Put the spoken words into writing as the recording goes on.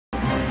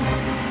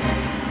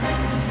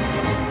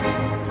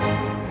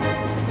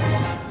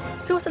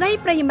សួស្តី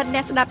ប្រិយមិត្តអ្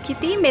នកស្ដាប់ជា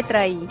ទីមេត្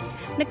រី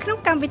នៅក្នុង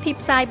កម្មវិធី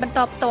ផ្សាយបន្ត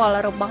ផ្ទាល់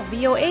របស់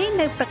VOA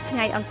នៅព្រឹកថ្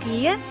ងៃអង្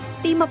គារ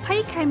ទី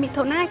20ខែមិ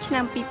ថុនាឆ្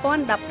នាំ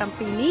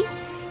2017នេះ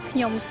ខ្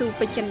ញុំស៊ូ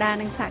ពេជ្រចិន្តា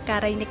និងសហកា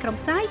រីនៃក្រុម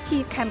ផ្សាយជា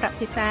ខេមរៈ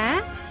ភាសា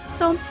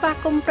សូមស្វា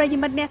គមន៍ប្រិយ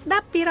មិត្តអ្នកស្ដា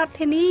ប់ពីរដ្ឋ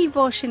ធានី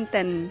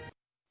Washington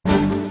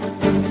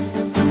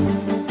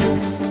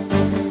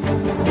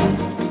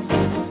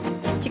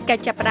ជាកិ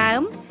ច្ចចាប់ផ្ដើ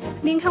ម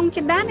នាងហុង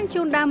ចិន្តានឹង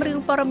ជូនដើមរឿង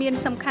ព័ត៌មាន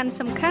សំខា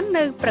ន់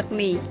នៅព្រឹក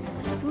នេះ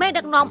មេ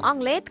ដឹកនាំអង់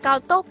គ្លេសថ្កោល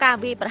ទោសការ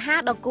វាយប្រហារ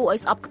ដ៏គួរឲ្យ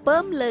ស្អប់ខ្ពើ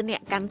មលើអ្ន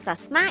កកាន់សា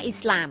សនាអ៊ី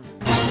ស្លាម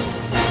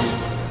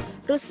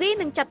រុស្ស៊ី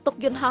នឹងចាត់ទុក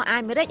យន្តហោះអា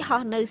មេរិក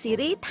ហោះនៅស៊ី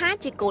រីថា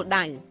ជាគោល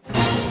ដៅ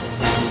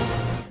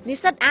និ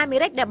ស្សិតអាមេ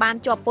រិកដែលបាន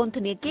ជាប់ពន្ធ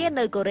នាគារ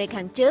នៅកូរ៉េ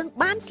ខាងជើង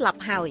បានស្លាប់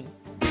ហើយ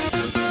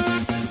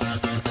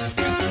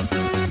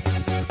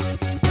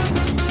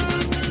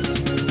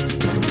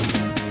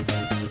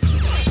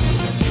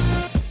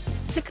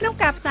នៅក្នុង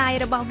ការផ្សាយ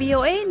របស់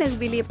VOA នៅ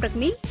វេលាព្រឹក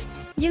នេះ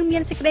យើងមា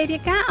នសេចក្តីរា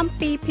យការណ៍អំ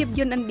ពីភាព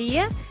យន្តឥណ្ឌា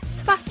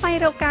ស្វែង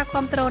រកការគ្រ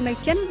ប់គ្រងនៅ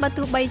ចិនបើ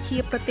ទោះបីជា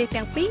ប្រទេស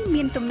ទាំងពីរ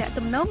មានទំនាក់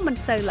ទំនងមិន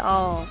សូវល្អ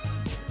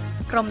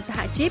ក្រុមសហ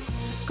ជីព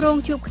គ្រោង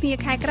ជួបគ្នា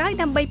ខែក្រោយ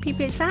ដើម្បីពិ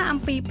ភាក្សាអំ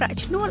ពីប្រាក់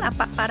ឈ្នួលអ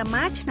បបរ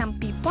មាឆ្នាំ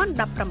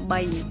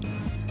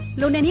2018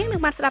លោកអ្នកនាងនឹ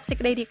ងបានស្ដាប់សេច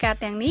ក្តីរាយការណ៍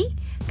ទាំងនេះ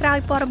ក្រោយ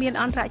ព័ត៌មាន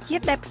អន្តរជា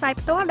តិដែលផ្សាយ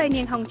ផ្ទាល់ដោយ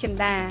នាងហុងចិន្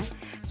តា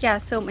ចាស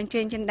សូមអញ្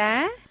ជើញចិន្តា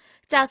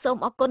ចាសសូម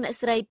អរគុណអ្នក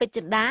ស្រីពេជ្រ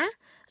ចិន្តា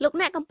លោក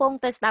អ្នកកំពុង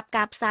តែស្ដាប់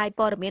ការផ្សាយ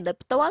ព័ត៌មានដោយ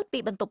ផ្ទាល់ពី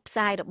បន្ទប់ផ្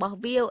សាយរបស់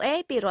VOA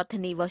ពីរដ្ឋធា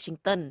នី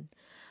Washington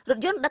រថ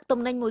យន្តដឹកទំ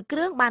និញមួយគ្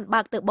រឿងបាន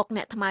បើកទៅបុក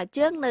អ្នកថ្មើរ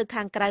ជើងនៅ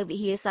ខាងក្រៅវិ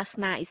ហារសាស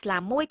នាអ៊ីស្លា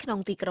មមួយក្នុង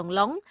ទីក្រុង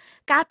ឡុង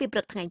កាលពីព្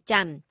រឹកថ្ងៃ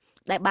ច័ន្ទ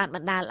ដែលបានប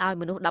ណ្ដាលឲ្យ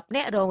មនុស្ស10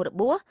នាក់រងរ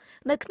បួស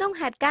នៅក្នុង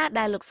ហេតុការណ៍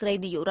ដែលលោកស្រី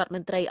នាយករដ្ឋម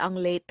ន្ត្រីអង់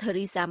គ្លេស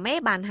Theresa May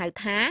បានហៅ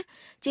ថា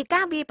ជា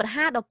ការវាយប្រ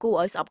ហារដ៏គួរ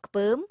ឲ្យស្អប់ខ្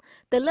ពើម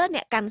ទៅលើអ្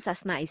នកកាន់សា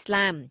សនាអ៊ីស្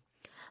លាម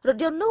រថ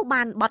យន្តនោះ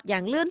បានបត់យ៉ា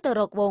ងលឿនទៅ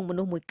រកវងម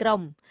នុស្សមួយក្រុ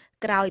ម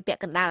ក្រោយពា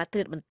ក់កណ្ដាលអត្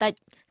រាតបន្តិច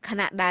ខ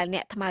ណៈដែលអ្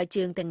នកថ្មើរ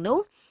ជើងទាំងនោះ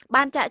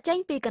បានចាក់ចែង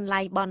ពីកន្លែ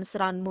ងបន់ស្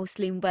រន់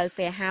Muslim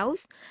Welfare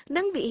House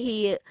និងវិហា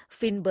រ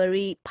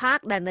Finbury Park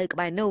ដែលនៅក្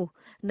បែរនោះ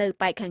នៅ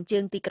ប៉ែកខាងជើ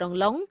ងទីក្រុង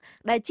ឡុង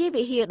ដែលជា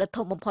វិហារដ៏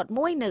ធំបំផុត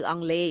មួយនៅអ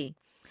ង់គ្លេស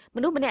ម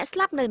នុស្សម្នាក់ស្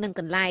លាប់នៅនឹង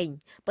កន្លែង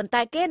ប៉ុន្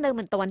តែគេនៅ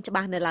មិនទាន់ច្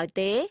បាស់នៅឡើយ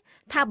ទេ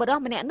ថាបុរស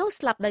ម្នាក់នោះ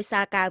ស្លាប់ដោយសា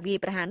រការវាយ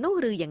ប្រហារនោះ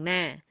ឬយ៉ាង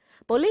ណា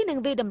ប៉ូលីសនឹង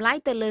វាយតម្លៃ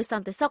ទៅលើស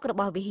ន្តិសុខរ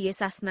បស់វិហារ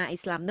សាសនាអ៊ី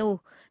ស្លាមនោះ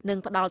និង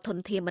ផ្ដល់ធន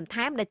ធានបន្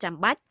ថែមដែលចាំ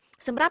បាច់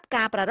សម្រាប់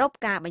ការប្រារព្ធ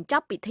ការបញ្ច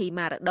ប់ពិធី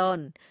ម៉ារ៉ាដន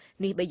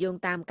នេះបើយោង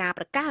តាមការ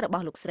ប្រកាសរប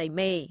ស់លោកស្រី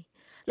មេ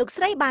លោក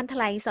ស្រីបានថ្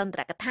លែងសន្ទ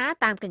រកថា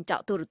តាមកញ្ច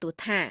ក់ទូរទស្ស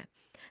ន៍ថា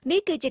នេះ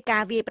គឺជាកា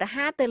រវាយប្រ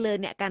ហារទៅលើ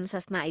អ្នកកាន់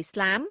សាសនាអ៊ីស្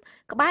លាម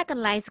ក្បែរក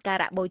ន្លែងសក្កា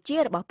រៈបូជា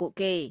របស់ពួក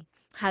គេ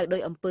ហើយដោ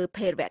យអំពើ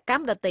ភេរវក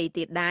ម្មដទៃ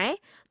ទៀតដែរ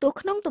ទោះ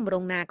ក្នុងទម្រ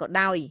ង់ណាក៏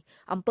ដោយ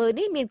អំពើ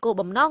នេះមានគោល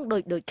បំណង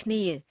ដូចគ្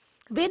នា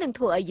វានឹង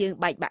ធ្វើឲ្យយើង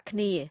បែកបាក់គ្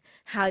នា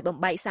ហើយបំ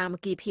បែកសាម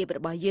គ្គីភាពរ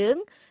បស់យើង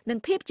និង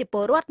ភាពជាព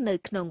លរដ្ឋនៅ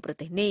ក្នុងប្រ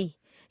ទេសនេះ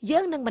យើ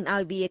ងនឹងមិនឲ្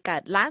យវាកើ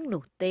តឡើង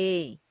នោះទេ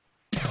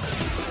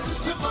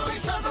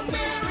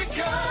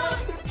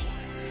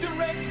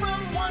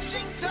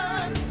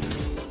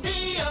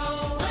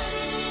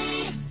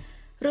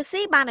រុស្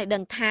ស៊ីបានឲ្យដឹ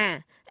ងថា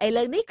ឥ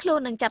ឡូវនេះខ្លួន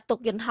នឹងចាត់ទុក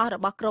យន្តហោះរ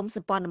បស់ក្រុមស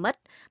ម្ព័ន្ធមិត្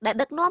តដែល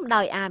ដឹកនាំ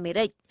ដោយអាមេ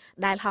រិក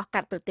ដែលហោះកា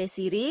ត់ប្រទេស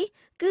ស៊ីរី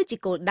គឺជា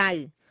គោលដៅ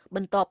ប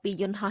ន្ទាប់ពី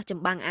យន្តហោះច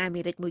ម្បាំងអា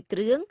មេរិកមួយគ្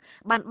រឿង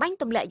បានបាញ់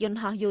ទម្លាក់យន្ត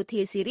ហោះយោ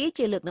ធាស៊ីរី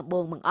ជាលើកដំបូ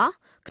ងបង្អស់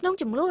ក្នុង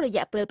ចំនួនរ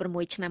យៈពេល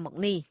6ឆ្នាំមក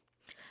នេះ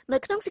នៅ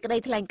ក្នុងសេចក្តី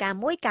ថ្លែងការណ៍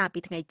មួយកាលពី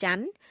ថ្ងៃច័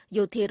ន្ទ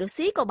យោធារុស្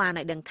ស៊ីក៏បាន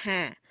ឲ្យដឹងថា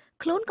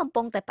ខ្លួនកំ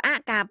ពុងតែផ្អាក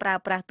ការប្រើ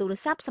ប្រាស់ទូរ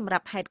ស័ព្ទសម្រា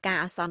ប់ហេតុការ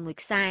ណ៍អាសន្នមួយ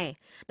ខ្សែ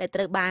ដែលត្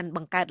រូវបានប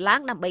ង្កើតឡើ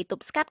ងដើម្បីទ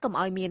ប់ស្កាត់កុំ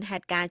ឲ្យមានហេ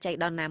តុការណ៍ចៃ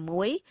ដន្យណា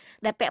មួយ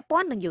ដែលពាក់ព័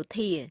ន្ធនឹងយោ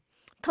ធា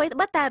ថ្មីត្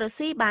បិតតែរុស្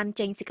ស៊ីបាន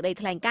ចេញសេចក្តី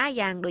ថ្លែងការណ៍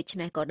យ៉ាងដូច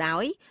នេះក៏ដោ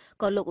យ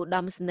ក៏លោកឧត្ត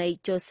មសេនីយ៍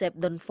Joseph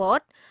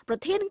Dunford ប្រ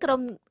ធានក្រុ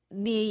ម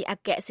នាយអ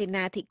គ្គសេ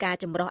នាធិការ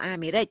ចម្រុះអា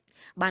មេរិក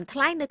បានថ្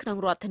លែងនៅក្នុង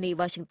រដ្ឋធានី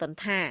Washington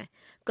ថា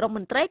ក្រុមម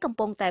ន្ត្រីកំ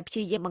ពុងតែព្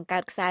យាយាមបង្កើ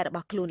តខ្សែរប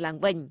ស់ខ្លួនឡើង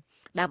វិញ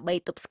ដើម្បី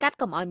ទប់ស្កាត់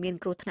កុំឲ្យមាន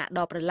គ្រោះថ្នាក់ដ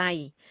ល់ប្រឡាយ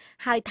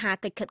ហើយថា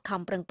កិច្ចខិតខំ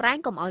ប្រឹងប្រែង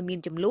កុំឲ្យមាន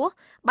ចំនួន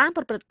បាន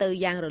ប្រព្រឹត្តទៅ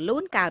យ៉ាងរលូ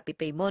នកាលពី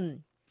ពេលមុ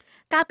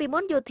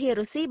នយោធា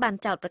រុស្ស៊ីបាន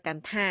ចោទប្រកា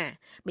ន់ថា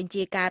បញ្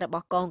ជាការរប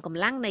ស់កងកម្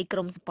លាំងនៃក្រ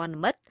មសម្ព័ន្ធ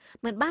មិត្ត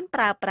មិនបានប្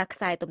រើប្រាស់ខ្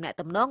សែទំនាក់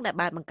ទំនងដែល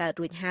បានបង្កើត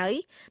រួចហើយ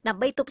ដើ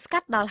ម្បីទប់ស្កា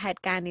ត់ដល់ហេតុ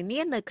ការណ៍នានា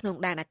នៅក្នុង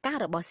ដែនអាកាស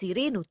របស់ស៊ី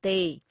រីនោះទេ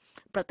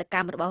ប្រតិក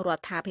ម្មរបស់រ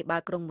ដ្ឋាភិបា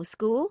លក្រុងមូស្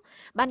គូ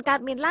បានកើត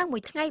មានឡើងមួ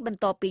យថ្ងៃបន្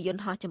ទាប់ពីយន្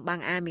តហោះចម្បាំ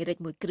ងអាមេរិក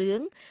មួយគ្រឿង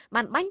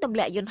បានបាញ់ទម្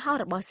លាក់យន្តហោះ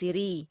របស់ស៊ី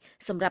រី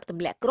សម្រាប់ទ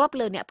ម្លាក់គ្រាប់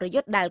លើអ្នកប្រយុ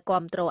ទ្ធដែល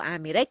គាំទ្រអា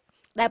មេរិក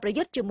ដែលប្រ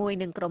យុទ្ធជាមួយ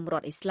នឹងក្រុមរ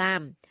ដ្ឋអ៊ីស្លា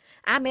ម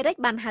អាមេរិក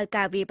បានហៅ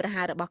ការវាយប្រ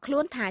ហាររបស់ខ្លួ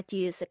នថា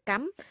ជាសក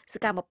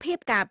ម្មភាព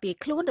ការពារ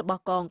ខ្លួនរប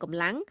ស់កងកម្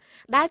លាំង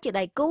ដែលជា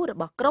ដៃគូរ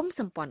បស់ក្រុម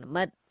សម្ព័ន្ធ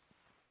មិត្ត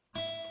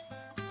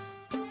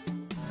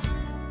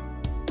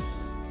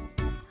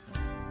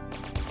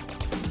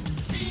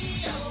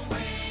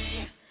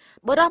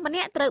បុរសម្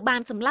នាក់ត្រូវបា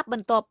នសម្លាប់ប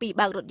ន្ទាប់ពី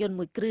បើករថយន្ត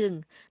មួយគ្រឿង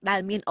ដែល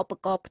មានឧប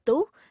ករណ៍ផ្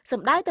ទុះស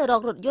ម្ដៅទៅរ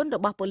ករថយន្តរ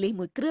បស់ប៉ូលីស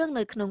មួយគ្រឿង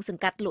នៅក្នុងស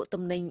ង្កាត់លក់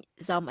ទំនិញ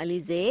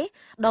Champs-Élysées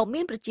ដ៏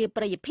មានប្រជា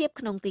ប្រិយភាព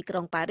ក្នុងទីក្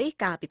រុងប៉ារីស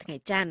កាលពីថ្ងៃ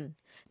ច័ន្ទ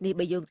នេះ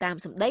បើយោងតាម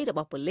សម្ដីរប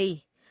ស់ប៉ូលីស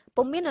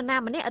ពុំមាននរណា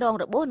ម្នាក់រង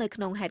របួសនៅក្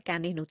នុងហេតុការ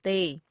ណ៍នេះនោះទេ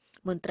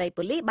មន្ត្រី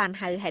ប៉ូលីសបាន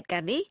ហៅហេតុកា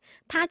រណ៍នេះ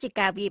ថាជា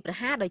ការវាយប្រ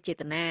ហារដោយចេ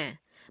តនា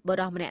បុ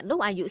រសម្នាក់នោះ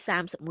អាយុ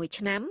31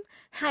ឆ្នាំ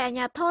ហើយអាជ្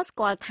ញាធរស្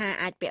គាល់ថា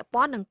អាចពាក់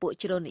ព័ន្ធនឹងពួក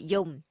ជ្រុលនិយ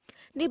ម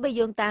នេះបើ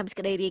យោងតាមសេច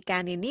ក្តីរាយកា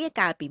រណ៍នានា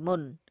កាលពីមុ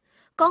ន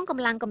កងក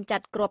ម្លាំងកម្ចា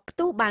ត់គ្រាប់ផ្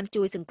ទុះបាន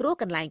ជួយសង្គ្រោះ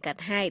កន្លែងកើត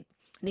ហេតុ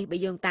នេះបើ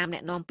យោងតាមអ្ន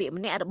កនាំពាក្យ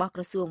ម្នាក់របស់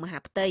ក្រសួងមហា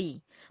ផ្ទៃ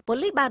ប៉ូ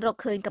លីសបានរក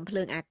ឃើញកាំភ្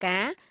លើងអាកា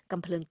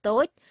កាំភ្លើងតូ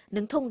ច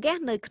និងធុងហ្គាស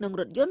នៅក្នុង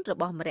រថយន្តរ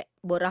បស់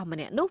បុរសម្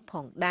នាក់នោះផ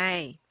ងដែ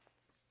រ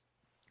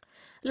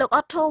លោកអ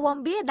តថូវ៉ម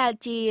បៀដែល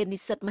ជានិ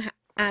ស្សិតមហា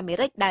អាមេ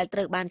រិកដែលត្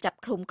រូវបានចាប់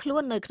ឃុំខ្លួ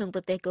ននៅក្នុងប្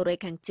រទេសកូរ៉េ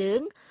ខាងជើង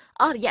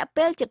អស់រយៈ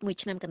ពេលជិត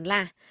1ឆ្នាំកន្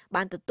លះ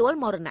បានទទួល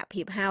មរណ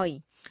ភាពហើយ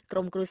ក្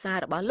រុមគ្រួសារ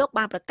របស់លោក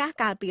បានប្រកាស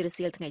កាលពីរ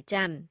សៀលថ្ងៃ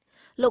ច័ន្ទ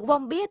លោកវ៉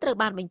មបៀត្រូវ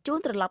បានបញ្ជូន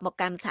ត្រឡប់មក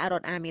កាន់សហរ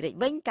ដ្ឋអាមេរិក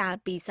វិញកាល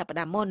ពីសប្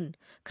តាហ៍មុន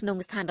ក្នុង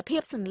ស្ថានភា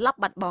ពសន្លប់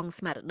បាត់បង់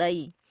ស្មារតី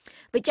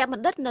វិជ្ជប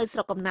ណ្ឌិតនៅស្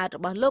រុកកំណើតរ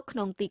បស់លោកក្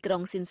នុងទីក្រុ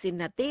ង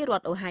Cincinnati រ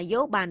ដ្ឋ Ohio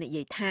បាននិ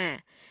យាយថា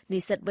និ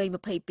ស្សិតវ័យ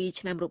22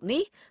ឆ្នាំរូប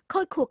នេះ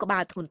ខូចខួរក្បា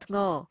លធ្ងន់ធ្ង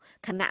រ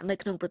ខណៈនៅ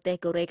ក្នុងប្រទេស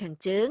កូរ៉េខាង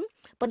ជើង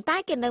ប៉ុន្តែ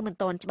គេនៅមិន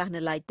ទាន់ច្បាស់នៅ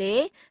ឡើយទេ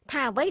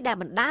ថាអ្វីដែល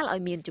បណ្ដាលឲ្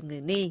យមានជំងឺ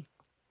នេះ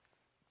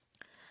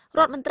រ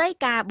ដ្ឋមន្ត្រី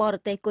ការបរ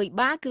ទេសគុយ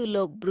បាគឺ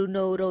លោក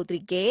Bruno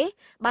Rodriguez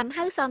បាន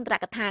ហៅសន្ទរ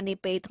កថានា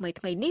ពេលថ្មី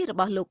ៗនេះរ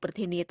បស់លោកប្រ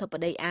ធានាធិប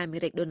តីអាមេ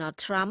រិក Donald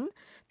Trump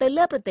ទៅ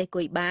លើប្រទេស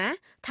គុយបា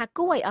ថា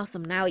គួរឲ្យអស់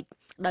សំណើច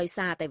ដោយ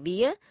សារតែ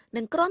វា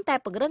នឹងគ្រាន់តែ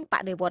ពង្រឹងប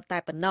ដិវត្តតែ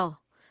ប៉ុណ្ណោះ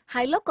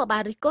ហើយលោកក៏បា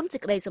នរិះគន់សេ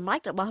ចក្តីសម្រេច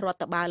របស់រ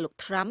ដ្ឋបាលលោក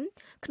Trump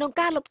ក្នុង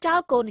ការលុបចោល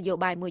គោលនយោ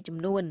បាយមួយចំ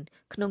នួន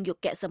ក្នុងយុ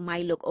គសម័យ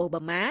លោក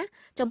Obama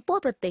ចំពោះ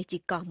ប្រទេសជី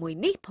កោះមួយ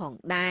នេះផង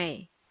ដែរ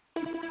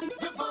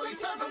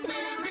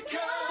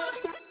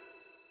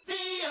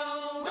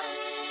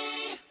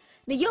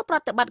នាយកប្រ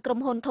តិបត្តិក្រុម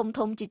ហ៊ុន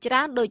ធំៗជាច្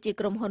រើនដូចជា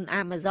ក្រុមហ៊ុន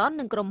Amazon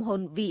និងក្រុមហ៊ុ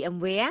ន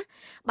VMware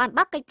បាន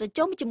បាក់កិច្ចប្រ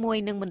ជុំជាមួយ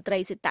នឹងមន្ត្រី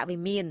សេដ្ឋវិ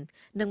មាន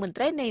និងមន្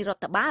ត្រីនៃរ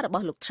ដ្ឋបាលរប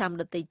ស់លោក Trump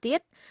ដទៃទៀត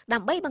ដើ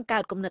ម្បីបង្កើ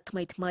តគំនិតថ្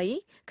មីៗ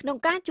ក្នុង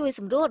ការជួយស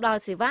ម្រួលដ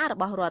ល់សេវារ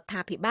បស់រដ្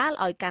ឋាភិបាល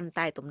ឲ្យកាន់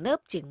តែទំនើប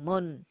ជាងមុ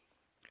ន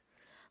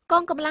ក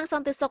ងកម្លាំងស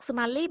ន្តិសុខសូ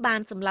ម៉ាលីបា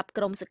នសម្លាប់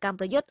ក្រុមសកម្ម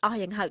ប្រយុទ្ធអស់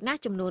យ៉ាងហោចណាស់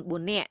ចំនួន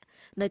4នាក់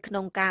នៅក្នុ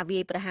ងការវា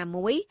យប្រហារ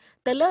មួយ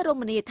ទៅលើរ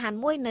មណីយដ្ឋាន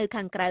មួយនៅ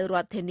ខាងក្រៅរ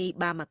ដ្ឋធានី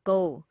បាម៉ា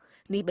កូ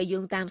នេះបើយោ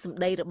ងតាមសម្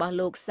ដីរបស់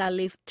លោក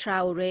Salif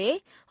Traore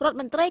រដ្ឋ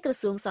មន្ត្រីក្រ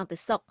សួងសន្តិ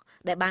សុខ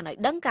ដែលបានឲ្យ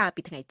ដឹងកាល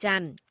ពីថ្ងៃច័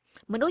ន្ទ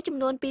មនុស្សចំ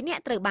នួន2នា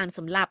ក់ត្រូវបានស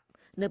ម្លាប់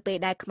នៅពេល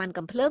ដែលខ្មាន់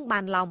កាំភ្លើងបា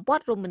នឡោមព័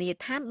ទ្ធរមណីយ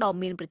ដ្ឋានដ៏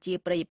មានប្រជា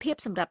ប្រិយភាព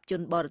សម្រាប់ជ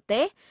នបរ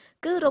ទេស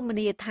គឺរម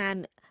ណីយដ្ឋាន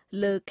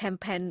Le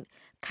Campagne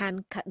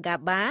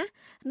Khankagaba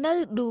នៅ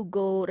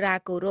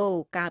Dugoragoro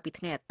កាលពី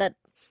ថ្ងៃអាទិត្យ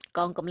ក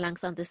ងកម្លាំង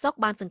សន្តិសុខ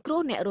បានសង្គ្រោះ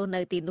អ្នករស់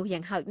នៅទីនោះ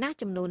យ៉ាងហោចណាស់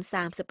ចំនួន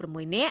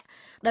36នាក់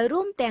ដោយ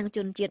រួមទាំងជ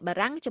នជាតិបា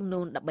រាំងចំ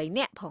នួន13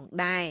នាក់ផង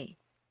ដែរ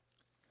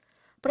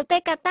ប្រទេស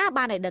កាតា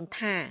បានឲ្យដឹង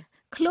ថា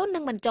ខ្លួននឹ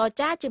ងមិនចរ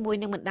ចាជាមួយ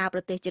នឹងបណ្ដាប្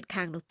រទេសជិត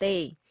ខាងនោះទេ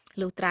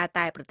លុះត្រា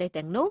តែប្រទេស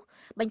ទាំងនោះ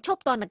បញ្ឈប់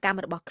ទណ្ឌកម្ម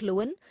របស់ខ្លួ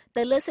ន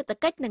ទៅលើសេដ្ឋ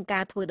កិច្ចនិងកា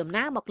រធ្វើដំ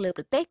ណើរមកលើ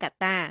ប្រទេសកា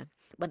តា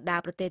បណ្ដា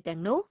ប្រទេសទាំ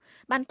ងនោះ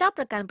បានចោទ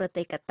ប្រកាន់ប្រ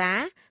ទេសកាតា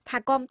ថា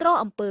គាំទ្រ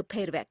អំពើ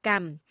ភេរវក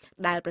ម្ម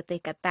ដែលប្រទេស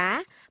កាតា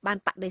បាន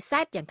បដិសេ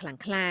ធយ៉ាងខ្លាំង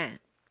ក្លា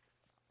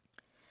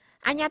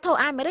អាញាធរ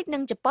អាមេរិកនិ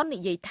ងជប៉ុននិ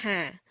យាយថា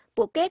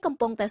ពួកគេកំ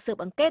ពុងតែស៊ើប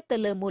អង្កេតទៅ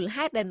លើមូល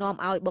ហេតុដែលនាំ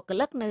ឲ្យបុគ្គ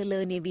លិកនៅលើ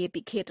នាវា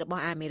ពិឃាតរប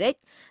ស់អាមេរិក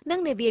និង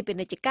នាវាពា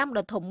ណិជ្ជកម្ម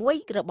ដ៏ធំមួយ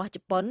របស់ជ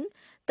ប៉ុន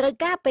ត្រូវ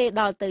ការពេល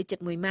ដល់ទៅជិត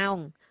1ម៉ោង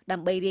ដើ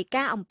ម្បីរាយ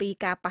ការណ៍អំពី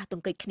ការប៉ះទ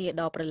ង្គិចគ្នា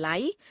ដ៏ប្រឡា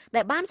យ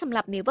ដែលបានសម្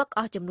លាប់នាវិកអ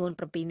ស់ចំនួន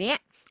7នា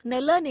ក់នៅ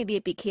លើនាវា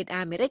ពិឃាត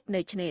អាមេរិក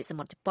នៅឆ្នេរស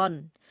មុទ្រជប៉ុន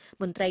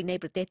មន្ត្រីនៃ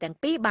ប្រទេសទាំង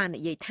ពីរបាន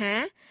និយាយថា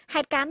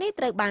ហេតុការណ៍នេះ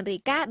ត្រូវបានរា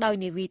យការណ៍ដោយ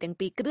នាវាទាំង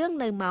ពីរគ្រឿង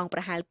នៅម៉ោងប្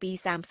រហែល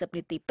 2:30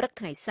 នាទីព្រឹក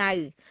ថ្ងៃសៅ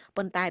រ៍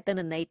ប៉ុន្តែទិន្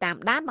នន័យតាម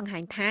ដានបង្ហា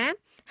ញថា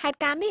ហេតុ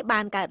ការណ៍នេះ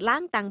បានកើតឡើ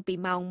ងតាំងពី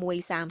ម៉ោង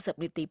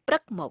 1:30 នាទីព្រឹ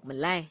កមកម្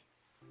ល៉េះ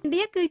ឥណ្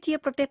ឌាគឺជា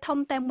ប្រទេសធំ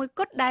តែមួយគ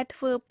ត់ដែលធ្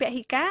វើព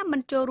ហិការមិ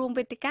នចូលរួម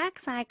វេទិកា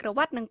ខ្សែក្រ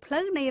វ៉ាត់និងផ្លូ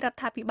វនៃរដ្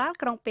ឋាភិបាល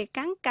ក្រុងប៉េ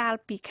កាំងកាល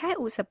ពីខែ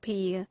ឧស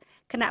ភា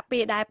ខណៈពេ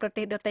លដែលប្រ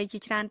ទេសដទៃជា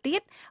ច្រើនទៀ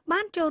តបា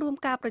នចូលរួម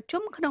ការប្រ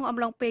ជុំក្នុងអំ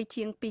ឡុងពេល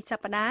ជាង2ស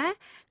ប្តាហ៍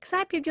ខ្សែ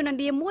ភាពយន្តឥ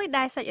ណ្ឌាមួយ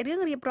ដែលសាច់រឿ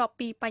ងរៀបរាប់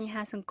ពីបញ្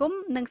ហាសង្គម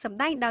និងសម្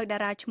ដែងដោយតា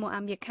រាឈ្មោះ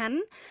អាមៀរខាន់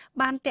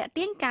បានតាក់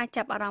ទាញការ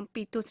ចាប់អារម្មណ៍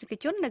ពីទស្សនិក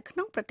ជននៅក្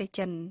នុងប្រទេស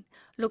ចិន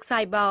លោកសៃ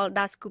បល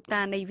ដាសគូ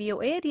តានៃ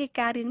VOA រាយ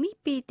ការណ៍រឿងនេះ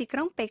ពីទីក្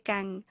រុងប៉េ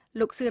កាំង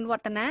លោកសឿនវ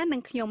ឌ្ឍនានិ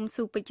ងខ្ញុំ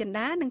ស៊ូពេជ្រចិន្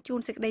តានឹងជួន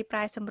សេចក្តីប្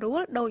រែសម្រួល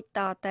ដូចត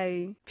ទៅ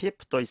ភាព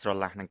ផ្ទុយស្រ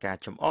ឡះនឹងការ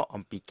ចំអក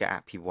អំពីការអ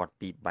ភិវឌ្ឍ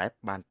ពីរបែប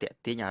បានតាក់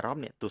ទាញអារម្ម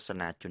ណ៍អ្នកទស្ស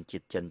នាជនជា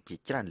តិចិនជា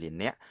ច្រើនលាន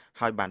នាក់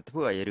ហើយបានធ្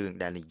វើឲ្យរឿង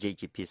ដែលនិយាយ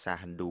ជាភាសា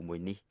ហិណ្ឌូមួយ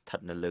នេះស្ថិត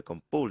នៅលើកំ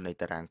ពូលនៃ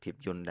តារាងភាព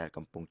យន្តដែល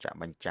កំពុងចាក់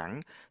បញ្ចាំង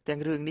ទាំ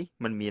ងរឿងនេះ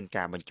មិនមាន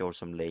ការបញ្ចូល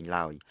សំឡេង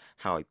ឡើយ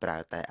ហើយប្រើ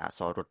តែអក្ស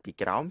ររត់ពី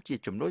ក្រោមជា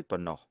ជំនួយប៉ុ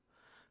ណ្ណោះ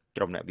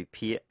ក្រុមអ្នកវិ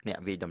ភាគអ្នក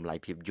វិតម្លៃ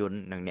ភាពយន្ត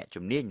និងអ្នក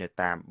ជំនាញនៅ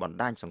តាមបណ្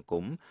ដាញសង្គ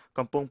ម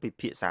កំពុងពិ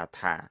ភាក្សា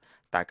ថា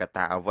តើកត្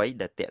តាអ្វី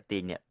ដែលទាក់ទា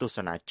ញអ្នកទស្ស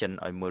នាចិន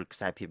ឲ្យមើលខ្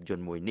សែភាពយ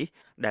ន្តមួយនេះ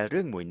ដែល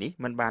រឿងមួយនេះ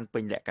មិនបានពេ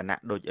ញលក្ខណៈ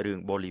ដូចរឿង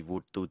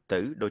Bollywood ទូទៅ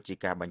ដូចជា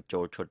ការបញ្ចូ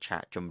លឈុតឆា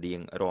កចម្រៀង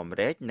រាំ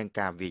រែកនិង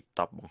ការវាយ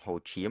តប់បង្ហូរ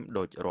ឈាម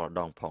ដូចរាល់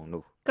ដងផង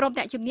នោះ ក្រុម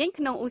អ្នកជំនាញ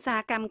ក្នុងឧស្សាហ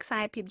កម្មខ្សែ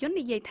ភាពយន្ត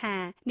និយាយថា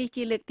នេះ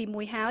ជាលើកទី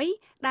1ហើយ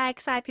ដែល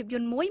ខ្សែភាពយ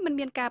ន្តមួយមិន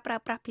មានការប្រើ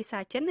ប្រាស់ភាសា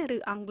ចិនឬ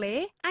អង់គ្លេស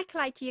អាចក្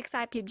លាយជាខ្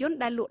សែភាពយន្ត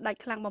ដែលលក់ដាច់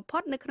ខ្លាំងបំផុ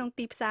តនៅក្នុង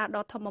ទីផ្សារ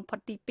ដ៏ធំបំផុត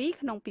ទី2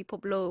ក្នុងពិភព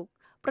លោក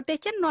ប្រទេស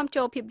ចិននាំ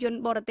ចូលភាពយន្ត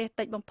បរទេស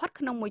តិចបំផុត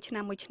ក្នុងមួយឆ្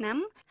នាំ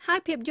ហើយ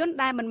ភាពយន្ត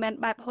ដែលមិនមែន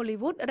បែប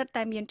Hollywood រឹត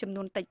តែមានចំ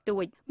នួនតិចតួ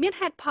ចមាន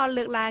ហេតុផល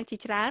លើកឡើងជា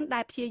ច្រើនដែ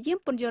លព្យាយាម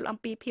ពន្យល់អំ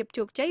ពីភាព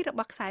ជោគជ័យរប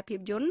ស់ខ្សែភាព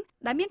យន្ត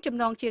ដែលមានចំ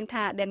ណងជើង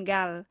ថា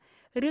Dangal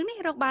រឿងនេះ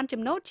រកបាន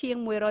ចំណូលជាង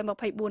$124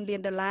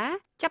 លាន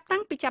ចាប់តាំ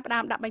ងពីចាប់ផ្ដើ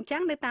មដាក់បញ្ចាំ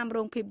ងនៅតាម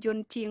រោងភាពយន្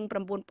តជាង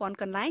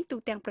 9,000 កន្លែងទូ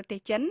ទាំងប្រទេស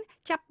ចិន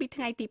ចាប់ពី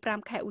ថ្ងៃទី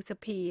5ខែឧស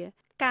ភា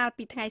កាល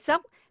ពីថ្ងៃសុ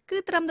ក្រគឺ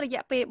ត្រឹមរ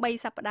យៈពេល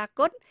3សប្តាហ៍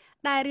គត់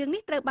ដែលរឿង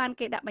នេះត្រូវបាន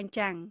គេដាក់បញ្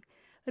ចាំង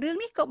រឿង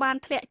នេះក៏បាន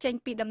ធ្លាក់ចេញ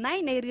ពីតំណែង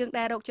នៃរឿង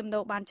ដែលរកចំណូ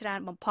លបានច្រើន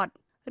បំផុត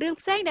រឿង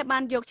ផ្សេងដែលបា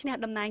នយកឈ្នះ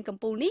តំណែងកំ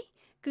ពូលនេះ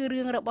គឺ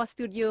រឿងរបស់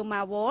Studio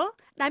Marvel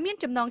ដែលមាន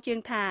ចំណងជើង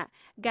ថា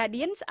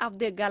Guardians of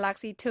the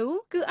Galaxy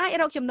 2 គឺអាច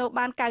រកចំណូល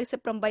បាន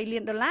$98 លា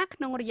នក្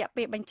នុងរយៈ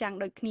ពេលបញ្ចាំង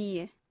ដូចគ្នា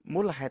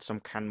មូលហេតុសំ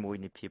ខាន់មួយ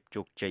នៃភាព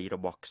ជោគជ័យរ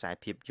បស់ខ្សែ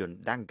ភាពយន្ត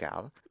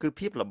Dangal គឺ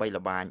ភាពល្បី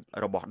ល្បាញ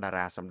របស់តា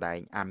រាសម្ដែង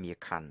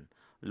Amarica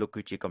លោក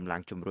គឺជាកម្លាំ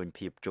ងជំរុញ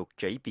ភាពជោគ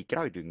ជ័យពីក្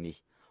រោយរឿងនេះ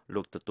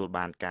លោកទទួល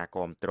បានការ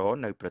គាំទ្រ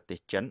នៅប្រទេស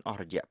ចិនអស់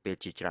រយៈពេល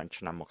ជាច្រើន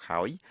ឆ្នាំមក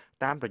ហើយ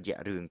តាមរយៈ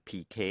រឿង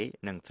PK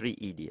និង Three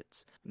Idiots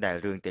ដែល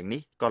រឿងទាំង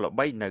នេះក៏ល្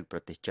បីនៅប្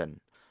រទេសចិន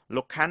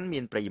លោកខាន់មា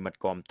នប្រិយមិត្ត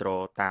គាំទ្រ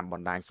តាមប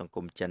ណ្ដាញសង្គ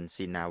មចិន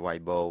Sina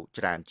Weibo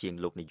ច្រើនជាង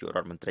លោកនាយករ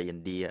ដ្ឋមន្ត្រីឥ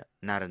ណ្ឌា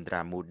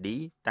Narendra Modi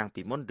តាំង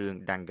ពីមុនរឿង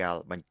Dangal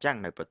បញ្ចាំង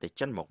នៅប្រទេស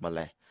ចិនមកម្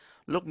លេះ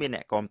លោកមានអ្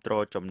នកគាំទ្រ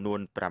ចំនួន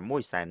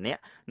600,000 នា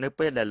ក់នៅ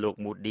ពេលដែលលោក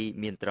Modi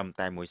មានត្រឹម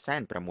តែ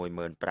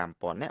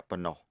165,000 នាក់ប៉ុ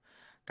ណ្ណោះ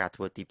ការ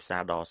ធ្វើទីផ្សា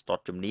រដ៏ស្ទា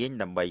ត់ជំនាញ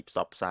ដើម្បីផ្ស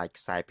ព្វផ្សាយ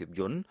ខ្សែភាព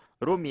យន្ត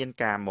រួមមាន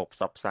ការមកផ្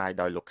សព្វផ្សាយ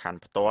ដោយលោកខាន់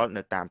ផ្ទាល់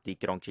នៅតាមទី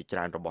ក្រុងជាច្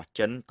រើនរបស់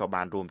ចិនក៏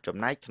បានរួមចំ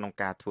ណែកក្នុង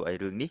ការធ្វើឲ្យ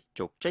រឿងនេះ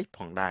ជោគជ័យផ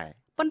ងដែរ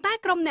ប៉ុន្តែ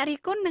ក្រុមអ្នករិះ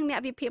គន់និងអ្នក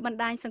វិភាគបណ្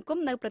ដាញសង្គម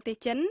នៅប្រទេស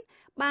ចិន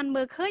បាន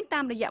មើលឃើញតា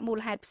មរយៈមូល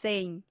ហេតុផ្សេ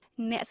ង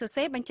អ្នកសរ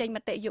សេរបញ្ចេញម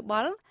តិយោប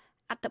ល់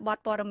អត្ថបទ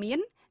ព័ត៌មាន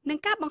និង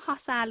ការបង្ហោះ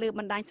សារលើ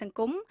បណ្ដាញសង្គ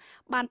ម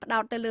បានផ្ដោ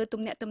តទៅលើ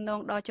ទំនាក់ទំនង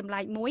ដ៏ចម្លែ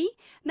កមួយ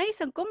នៃ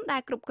សង្គមដែ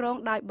លគ្រប់គ្រង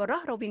ដោយប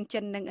រិះរវាងចិ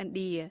ននិងឥណ្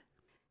ឌា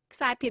ខ្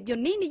សែភាពយ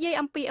ន្តនេះនិយាយ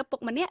អំពីឪពុក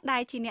ម្នាក់ដែ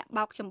លជាអ្នក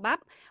បោកចំបា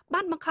ប់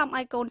បានបង្ខំ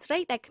ឲ្យកូនស្រី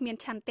ដែលគ្មាន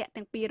ឆន្ទៈ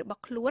ទាំងពីររប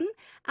ស់ខ្លួន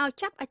ឲ្យ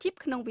ចាប់អាជីព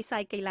ក្នុងវិស័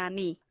យកីឡា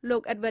នេះលោ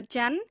ក Edward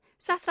Chan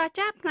សាស្ត្រា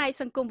ចារ្យផ្នែក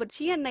សង្គមវិទ្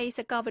យានៃ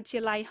សាកលវិទ្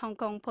យាល័យ Hong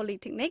Kong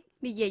Polytechnic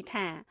និយាយ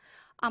ថា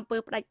អំពើ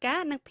ផ្ដាច់ការ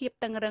និងភាព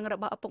តឹងរ៉ឹងរ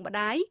បស់ឪពុកម្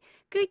ដាយ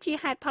គឺជា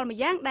ហេតុផលម្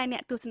យ៉ាងដែលអ្ន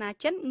កទស្សនា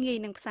ចិនងាយ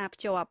នឹងផ្សារភ្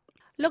ជាប់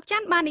លោកចា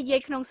ន់បាននិយាយ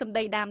ក្នុងសម្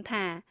ដីដើម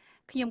ថា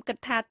ខ្ញុំគិត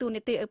ថាតួ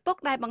នាទីឪពុក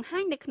ដែលបង្ហា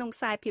ញនៅក្នុងខ្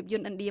សែភាពយ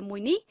ន្តឥណ្ឌាមួ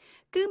យនេះ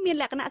គឺមាន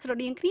លក្ខណៈស្រ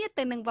ដៀងគ្នា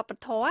ទៅនឹងវប្ប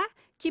ធម៌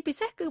ជាពិ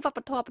សេសគឺវប្ប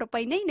ធម៌ប្រពៃ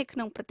ណីនៅក្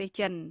នុងប្រទេស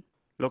ចិន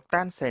លោក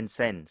តានសេន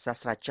សេនសា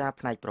ស្ត្រាចារ្យ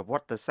ផ្នែកប្រវ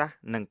ត្តិសាស្ត្រ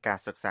និងការ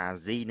សិក្សាអា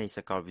ស៊ីនៃ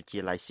សាកលវិទ្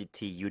យាល័យ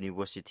City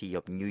University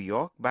of New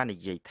York បាននិ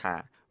យាយថា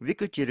វា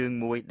គឺជារឿង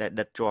មួយដែល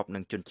ដិតជាប់នឹ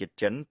ងជនជាតិ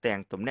ចិនទាំង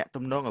ទំនាក់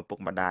ទំនងឪពុក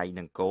ម្ដាយ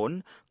និងកូន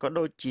ក៏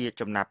ដូចជា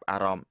ចំណាប់អា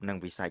រម្មណ៍នឹង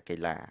វិស័យកី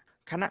ឡា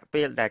ខណៈ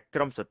ពេលដែលក្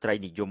រុមស្ត្រី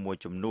និយមមួយ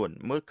ចំនួន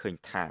មើលឃើញ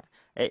ថា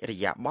អិរិ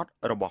យាបថ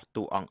របស់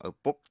តួអង្គឪ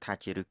ពុកថា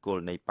ជាឫសគ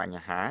ល់នៃប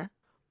ញ្ហា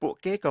ពួក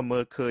គេក៏មើ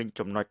លឃើញ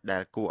ចំណុចដែ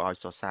លគួរឲ្យ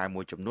សរសើរ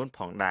មួយចំនួនផ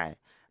ងដែរ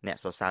អ្នក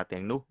សរសើរ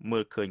ទាំងនោះមើ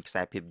លឃើញខ្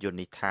សែភាពយន្ត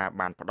នេះថា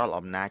បានផ្ដល់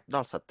អំណាចដ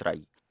ល់ស្ត្រី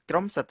ក្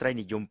រុមស្ត្រី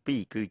និយម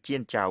2គឺជៀ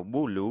នចៅ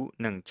ប៊ូលូ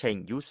និងឆេង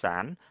យូសា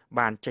ន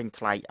បានចេញ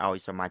ថ្លៃឲ្យ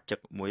សមាជិក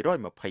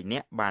120នា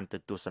ក់បានទៅ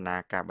ទស្សនា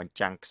ការបញ្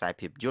ចាំងខ្សែ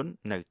ភាពយន្ត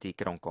នៅទី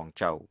ក្រុងកង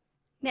ជូ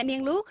អ្នកនា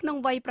ងលូក្នុង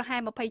វ័យប្រហែ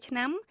ល20ឆ្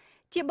នាំ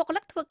ជាបុគ្គ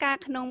លិកធ្វើការ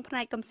ក្នុងផ្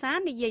នែកកម្សាន្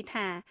តនិយាយ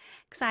ថា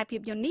ខ្សែភាព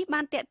យន្តនេះ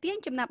បានទាក់ទាញ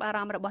ចំណាប់អារ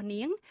ម្មណ៍របស់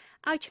នាង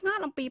ឲ្យឆ្ង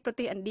ល់អំពីប្រ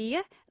ទេសឥណ្ឌា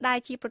ដែល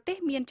ជាប្រទេស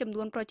មានចំ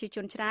នួនប្រជាជ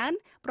នច្រើន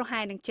ប្រហែ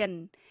លនឹងចិន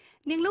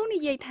នាងលូនិ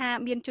យាយថា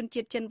មានជន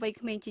ជាតិចិនវ័យ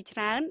ក្មេងជាច្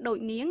រើនដូច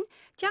នាង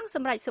ចង់ស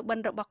ម្រេចសុបិន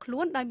របស់ខ្លួ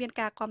នដោយមាន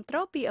ការគាំទ្រ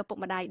ពីឪពុក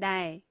ម្ដាយ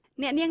ដែរ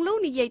អ្នកនាងលូ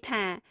និយាយ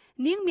ថា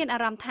នាងមានអា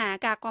រម្មណ៍ថា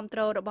ការគាំទ្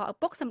ររបស់ឪ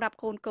ពុកសម្រាប់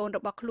កូនរ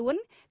បស់ខ្លួន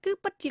គឺ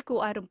ពិតជាគួរ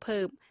ឲ្យរំភើ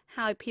ប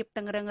ហើយភាព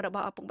តឹងរ៉ឹងរប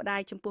ស់ឪពុកម្ដា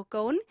យចំពោះ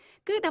កូន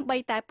គឺដើម្បី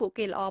តែពួក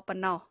គេល្អប៉ុ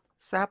ណ្ណោះ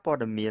សារព័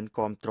ត៌មាន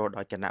គាំទ្រ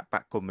ដោយគណៈប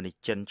កកុម្មុយនីស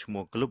ចិនឈ្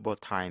មោះ Global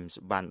Times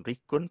បានរិះ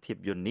គន់ភាព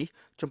យន្តនេះ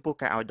ចំពោះ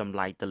ការឲ្យតម្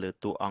លៃទៅលើ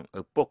តួអង្គ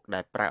ឪពុកដែ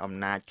លប្រើអំ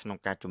ណាចក្នុង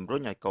ការជំរុ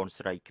ញឲ្យកូន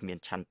ស្រីគ្មាន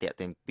ឆន្ទៈ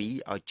ទាំងពីរ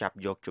ឲ្យចាប់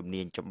យកជំ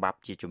នាញចម្បាប់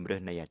ជាជំរើ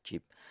សនៃអាជី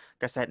ព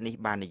កាសែតនេះ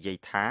បាននិយាយ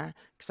ថា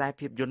ខ្សែ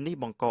ភាពយន្តនេះ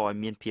បង្កឲ្យ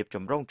មានភាពច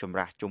ម្រូងចម្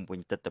រាសជុំវិញ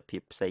ទស្សនវិជ្ជា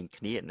ផ្សេង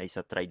គ្នានៃ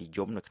ស្ត្រីនិយ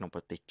មនៅក្នុងប្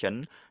រទេសចិន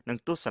និង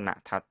ទស្សនៈ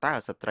ថាតើ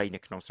ស្ត្រីនៅ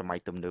ក្នុងសម័យ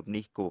ទំនើប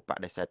នេះគួរប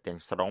ដិសេធទាំង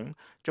ស្រុង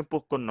ចំ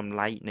ពោះគុណតម្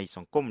លៃនៃស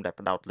ង្គមដែល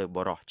ផ្ដោតលើ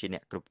បុរសជាអ្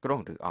នកគ្រប់គ្រ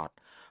ងឬអត់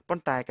ប៉ុ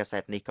ន្តែកាសែ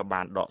តនេះក៏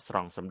បានដកស្រ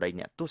ង់សម្ដី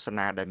អ្នកទស្ស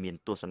នាដែលមាន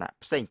ទស្សនៈ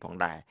ផ្សេងផង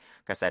ដែរ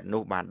កាសែត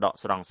នោះបានដក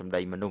ស្រង់សម្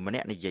ដីមនុស្សម្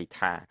នាក់និយាយ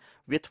ថា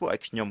វាធ្វើឲ្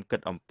យខ្ញុំគិត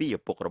អំពីឪ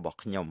ពុករបស់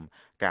ខ្ញុំ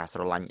ការស្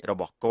រឡាញ់រ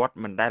បស់គាត់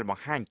មិនដែលប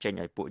ង្ហាញចេញ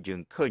ឲ្យពួកយើ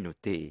ងឃើញនោះ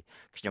ទេ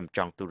ខ្ញុំច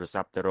ង់ទូរ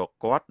ស័ព្ទទៅរក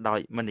គាត់ដោយ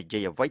មិននិយា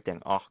យអ្វីទាំ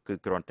ងអស់គឺ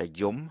គ្រាន់តែ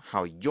យំ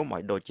ហើយយំឲ្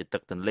យដូចជាទឹ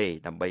កទន្លេ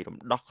ដើម្បីរំ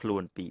ដោះខ្លួ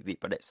នពីវិ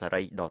បដិសា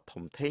រីដ៏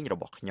ធំធេងរ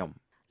បស់ខ្ញុំ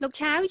លោក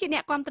ឆាវជាអ្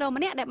នកគាំទ្រ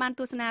ម្នាក់ដែលបាន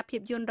ទស្សនាភា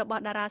ពយន្តរប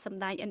ស់តារាស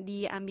ម្ដែងឥណ្ឌា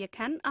អាមៀរ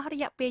ខាន់អស់រ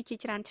យៈពេលជា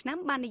ច្រើនឆ្នាំ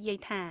បាននិយាយ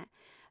ថា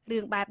រឿ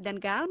ងបែប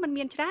Dangal มัน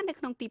មានច្រើននៅ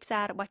ក្នុងទីផ្សា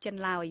ររបស់ចិន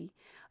ឡើយ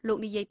លោក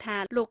និយាយថា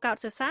លោកកោត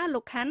សរសើរលោ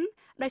កខាន់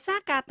ដោយសារ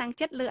ការតាំង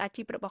ចិត្តលើអា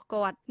ជីពរបស់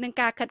គាត់និង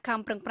ការខិតខំ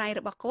ប្រឹងប្រែង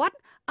របស់គាត់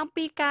អំ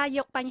ពីការយ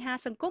កបញ្ហា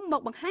សង្គមម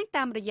កបង្ហាញ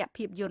តាមរយៈ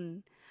ភាពយន្ត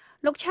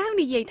លោកឆាវ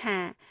និយាយថា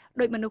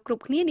ដោយមនុស្សគ្រ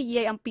ប់គ្នានិ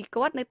យាយអំពី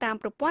គាត់នៅតាម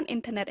ប្រព័ន្ធអ៊ី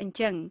នធឺណិតអញ្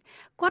ចឹង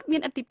គាត់មា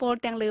នឥទ្ធិពល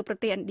ទាំងលើប្រ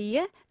ទេសឥណ្ឌា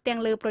ទាំង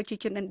លើប្រជា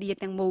ជនឥណ្ឌា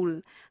ទាំងមូល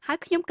ហើយ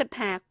ខ្ញុំគិត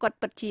ថាគាត់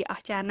ពិតជាអ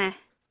ស្ចារ្យណាស់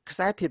ខ្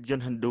សែភាពយ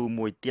ន្តហិណ្ឌូ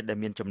មួយទៀតដែល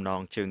មានចំណង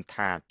ជើង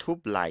ថា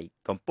Tube Light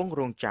កំពុង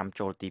រងចាំ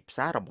ចូលទីផ្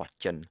សាររបស់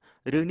ចិន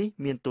រឿងនេះ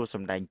មានតួស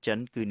ម្ដែងចិន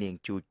គឺនាង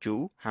ជូជូ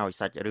ហើយ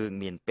សាច់រឿង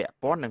មានពាក់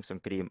ព័ន្ធនឹងស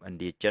ង្គ្រាមឥណ្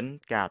ឌាចិន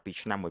កាលពី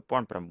ឆ្នាំ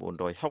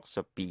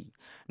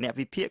1962អ្នក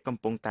វិភាគកំ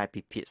ពុងតែ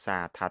ពិភាក្សា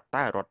ថា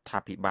តើរដ្ឋា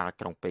ភិបាល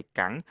ក្រុងប៉េ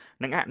កាំង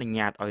នឹងអនុញ្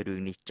ញាតឲ្យរឿ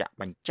ងនេះចាក់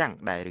បញ្ចាំង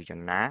ដែរឬយ៉ា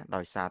ងណា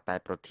ដោយសារតែ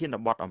ប្រធាន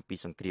បទអំពី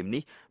សង្គ្រាម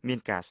នេះមាន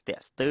ការស្ទា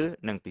ក់ស្ទើរ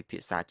និងពិភា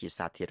ក្សាជា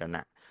សាធារ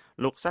ណៈ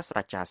លោកសាស្ត្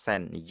រាចារ្យសែ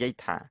ននិយាយ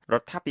ថារ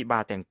ដ្ឋាភិបា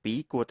លទាំងពីរ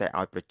គួរតែ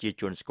ឲ្យប្រជា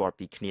ជនស្គាល់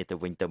ពីគ្នាទៅ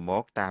វិញទៅម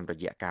កតាមរ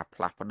យៈការផ្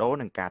លាស់ប្ដូរ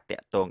និងការតា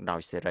ក់ទងដោ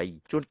យសេរី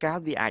ជួនកាល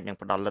វាអាចនឹង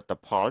ផ្ដល់លទ្ធ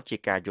ផលជា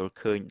ការយល់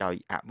ឃើញដោយ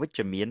អវិជ្ជ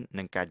មាន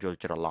និងការយល់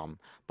ច្រឡំ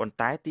ប៉ុន្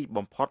តែទី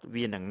បំផុត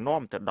វានឹង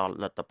នាំទៅដល់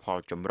លទ្ធផល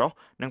ចម្រុះ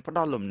និងផ្ដ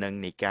ល់លំនឹង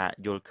នៃការ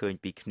យល់ឃើញ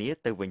ពីគ្នា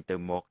ទៅវិញទៅ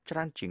មកច្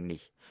រើនជាង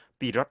នេះ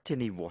ពីរដ្ឋធា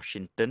នី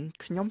Washington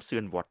ខ្ញុំសឿ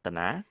នវឌ្ឍ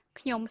នា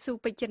ខ្ញុំស៊ូ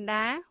ពេជ្រចិន្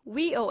តា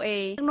VOA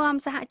នាំ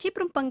សហជីព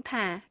រំពឹង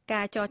ថា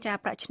ការចរចា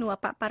ប្រាក់ឈ្នួលអ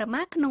បបរ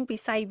មាក្នុងវិ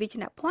ស័យវិជ្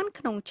ជាភ័ណ្ឌ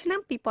ក្នុងឆ្នាំ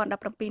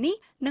2017នេះ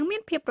នឹងមា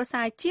នភាពប្រ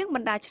សើរជាងប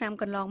ណ្ដាឆ្នាំ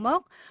កន្លងមក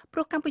ព្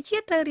រោះកម្ពុជា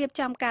ត្រូវរៀប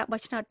ចំការបោះ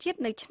ឆ្នោតជាតិ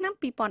នៅឆ្នាំ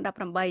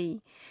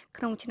2018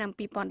ក្នុងឆ្នាំ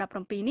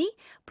2017នេះ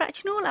ប្រាក់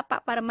ឈ្នួលអប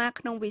បរមា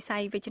ក្នុងវិស័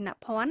យវិជ្ជា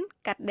ភ័ណ្ឌ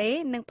កាត់ដេរ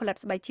និងផលិត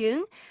ស្បែកជើង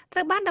ត្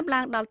រូវបានដំឡើ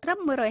ងដល់ត្រឹម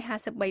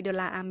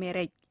$153អាមេ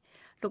រិក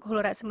លោកហុល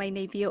រស្មី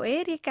នៃ VOA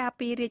រាយការណ៍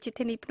ពីរាជ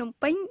ធានីភ្នំ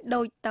ពេញ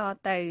ដូចត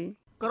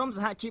ទៅក្រុមស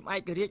ហជីពឯ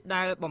ករាជ្យ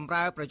ដែលបម្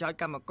រើប្រយោជន៍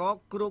កម្មករ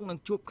គ្រោងនឹង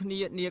ជួបគ្នា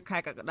នាខែ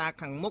កក្កដា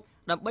ខាងមុខ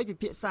ដើម្បីពិ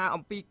ភាក្សា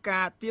អំពី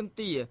ការទាម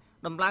ទារ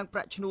ដំឡើងប្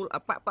រាក់ឈ្នួលអ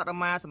បបរ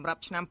មាសម្រា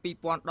ប់ឆ្នាំ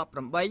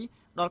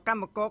2018ដល់ក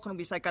ម្មករក្នុង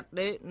វិស័យកាត់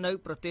ដេរនៅ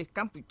ប្រទេសក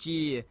ម្ពុជា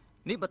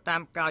នេះបើតា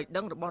មការឲ្យ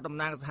ដឹងរបស់តំ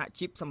ណាងសហ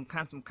ជីពសំខា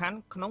ន់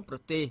ក្នុងប្រ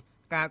ទេស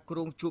ការគ្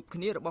រោងជួបគ្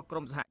នារបស់ក្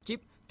រុមសហជីព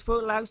ធ្វើ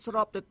ឡើងស្រ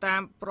បទៅតា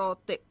មប្រ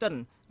តិទិន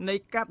នៃ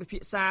ការពិភា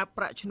ក្សា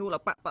ប្រាក់ឈ្នួលអ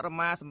បបរ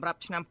មាសម្រាប់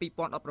ឆ្នាំ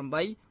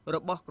2018រ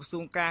បស់ក្រសួ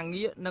ងការ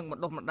ងារនិងប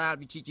ណ្ដុះបណ្ដាល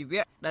វិជ្ជាជី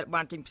វៈដែល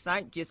បានចេញផ្សាយ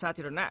ជាសា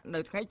ធារណៈនៅ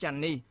ថ្ងៃច័ន្ទ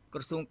នេះក្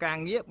រសួងការ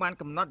ងារបាន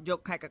កំណត់យក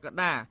ខែកក្ក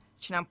ដា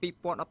ឆ្នាំ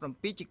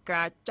2017ជា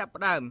ការចាប់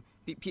ផ្ដើម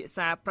ពិភាក្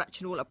សាប្រាក់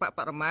ឈ្នួលអបប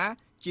រមា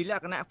ជាល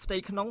ក្ខណៈផ្ទៃ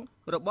ក្នុង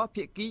របស់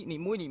ភាគីនី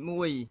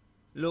មួយៗ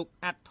លោក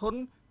អាត់ធុន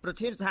ប្រ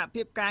ធានសហ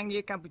ភាពការងា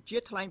រកម្ពុជា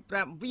ថ្លែងប្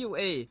រាប់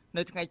VOA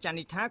នៅថ្ងៃច័ន្ទ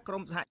នេះថាក្រុ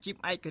មសហជីព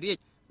ឯករាជ្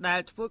យដែល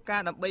ធ្វើកា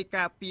រដើម្បី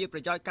ការពារប្រ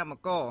យោជន៍កម្ម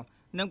ករ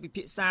និងពិ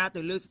ភាក្សា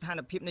ទៅលើស្ថា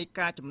នភាពនៃ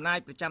ការចំណាយ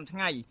ប្រចាំថ្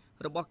ងៃ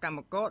របស់កម្ម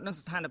ករនិង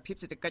ស្ថានភាព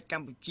សេដ្ឋកិច្ចក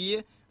ម្ពុជា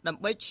ដើ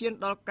ម្បីឈាន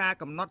ដល់ការ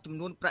កំណត់ចំ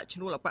នួនប្រាក់ឈ្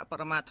នួលអបប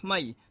រមាថ្មី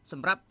ស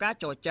ម្រាប់ការ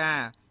ចរចា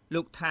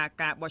លោកថា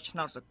ការបោះឆ្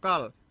នោតសក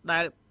លដែ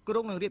លគ្រោ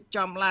ងនឹងរៀប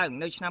ចំឡើង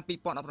នៅឆ្នាំ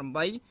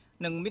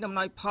2018នឹងមានអំ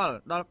ណោយផល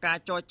ដល់ការ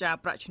ចរចា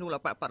ប្រាក់ឈ្នួលអ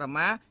បបរ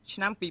មាឆ្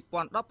នាំ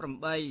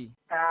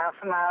2018ការ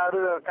ស្នើឬ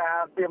ការ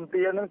ទាម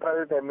ទារនឹងត្រូវ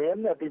តែមាន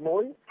ទី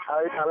1ហើ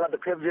យថាលទ្ធ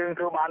ភាពយើង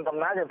ធ្វើបានដំ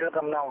ណើរយើងធ្វើ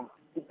ដំណង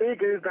ទី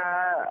2គឺការ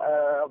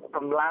ក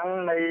ម្លាំង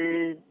នៃ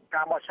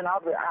ការបោះឆ្នោត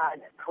វាអាច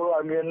ធ្វើឲ្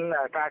យមាន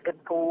ការគិត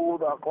គូរ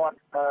ដល់គាត់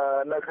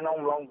នៅក្នុង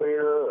អំឡុងពេ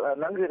ល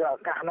ហ្នឹងគឺឱ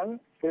កាសហ្នឹង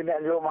គឺអ្នក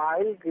នយោបាយ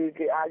គឺ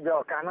គេអាចយក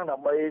ឱកាសហ្នឹងដើ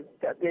ម្បី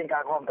ទាក់ទាញកា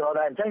រគ្រប់គ្រង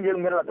ដែរអញ្ចឹងយើង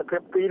មានលទ្ធភា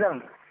ពពីរហ្នឹង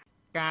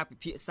ការពិ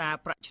ភាក្សា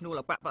ប្រាក់ឈ្នួល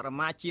អបបរ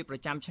មាជាប្រ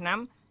ចាំឆ្នាំ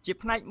ជា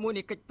ផ្នែកមួយ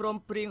នៃកិច្ចព្រម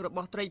ព្រៀងរប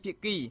ស់ត្រីភា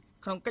គី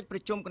ក្នុងកិច្ចប្រ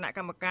ជុំគណៈក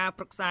ម្មការ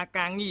ប្រឹក្សា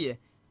ការងារ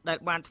ដែល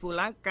បានធ្វើ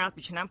ឡើងកាល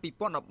ពីឆ្នាំ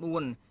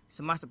2014ស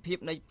មាជិកភាព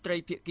នៃត្រី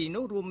ភាគី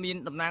នោះរួមមាន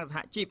តំណាងសហ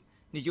ជីព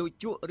នយោ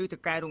ជកឬថៅ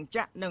កែរោងច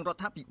ក្រនិងរ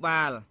ដ្ឋាភិ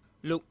បាល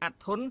លោកអាត់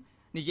ធុន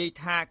និយាយ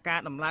ថាការ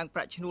ដំឡើងប្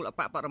រាក់ឈ្នួលអ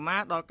បបរមា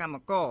ដល់កម្ម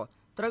ករ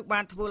ត្រូវបា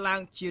នធ្វើឡើង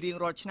ជារៀង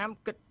រាល់ឆ្នាំ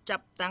គិតចា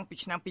ប់តាំងពី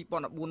ឆ្នាំ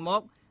2014ម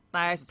ក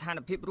តែស្ថាន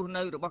ភាពរស់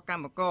នៅរបស់ក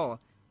ម្មករ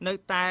នៅ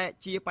តែ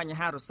ជាបញ្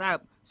ហារសើប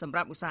សម្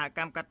រាប់ឧស្សាហក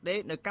ម្មកាត់ដេរ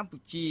នៅកម្ពុ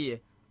ជា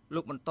លោ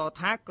កបន្ត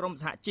ថាក្រម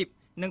សហជីព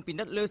នឹងពិ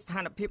និត្យលើស្ថា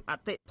នភាពអ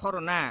តិផរ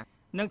ណា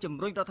និងជំ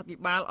រុញរដ្ឋាភិ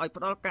បាលឲ្យ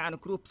ផ្តល់ការអនុ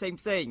គ្រោះផ្សេង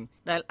ៗ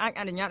ដែលអាច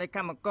អនុញ្ញាតឲ្យក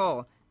ម្មករ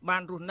បា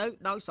នរស់នៅ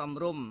ដោយសម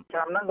រម្យឆ្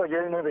នាំហ្នឹងក៏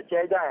យើងនឹងជ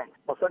ជែកដែរ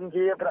បើសិន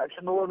ជាប្រាក់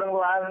ឈ្នួលនឹង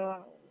ឡើង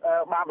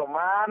បានប្រ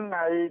មាណ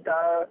ហើយ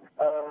តើ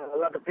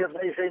លទ្ធភាពផ្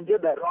សេងទៀត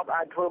ដែលរដ្ឋ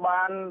អាចធ្វើ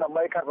បានដើម្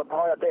បីកាត់បន្ថ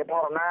យអតិផ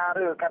រណា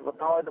ឬកាត់ប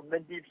ន្ថយទំនិ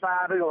ញទីផ្សា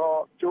រឬក៏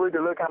ជួយទៅ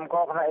លើកម្មក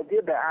រផ្នែកទៀ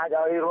តដែលអាច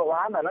ឲ្យរក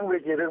បានអាហ្នឹងវា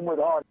ជារឿងមួយ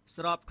ល្អ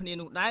ស្របគ្នា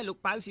នោះដែរលោក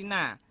ប៉ៅស៊ី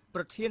ណា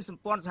ប្រធានស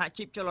ម្ព័ន្ធសហ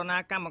ជីពចលនា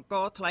កម្មក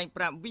រថ្លែង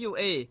ប្រាប់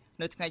VOA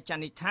នៅថ្ងៃច័ន្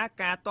ទនេះថា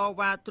ការត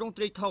វ៉ាទ្រង់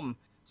ទ្រាយធំ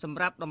សម្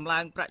រាប់ដំឡើ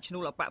ងប្រាក់ឈ្នួ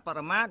លអបបរ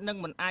មានឹង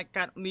មិនអាច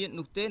កើតមាន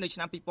នោះទេនៅឆ្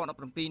នាំ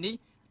2017នេះ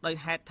ដោយ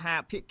ហេតុថា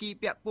ភាគី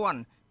ពាក់ព័ន្ធ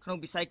ក្នុង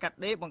វិស័យកាត់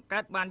ដេរបង្កើ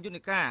តបានយន្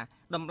តការ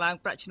ដំឡើង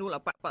ប្រាក់ឈ្នួលអ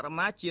បបរ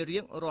មាជារៀ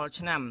ងរាល់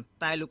ឆ្នាំ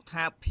តែលោក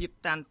ថាភាព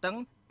តានតឹង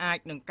អាច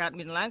នឹងកើត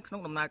មានឡើងក្នុ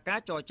ងដំណើរការ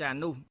ចរចា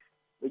នោះ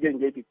យើង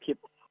និយាយពីភាព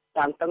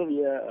តានតឹង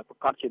វាប្រ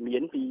កាសជាមា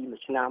នពីមួ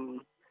យឆ្នាំ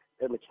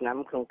មួយឆ្នាំ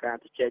ក្នុងការ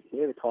ជជែកគ្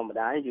នាវាធម្ម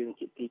តាយើង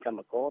ជាទីកម្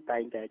មករតែ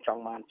ងតែច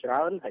ង់បានច្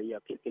រើនហើយ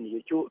ភាគីន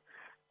យោជក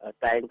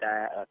តែងតែ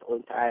ត្អូ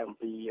ញត្អែអំ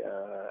ពី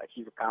អាជី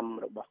វកម្ម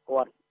របស់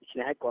គាត់ដូច្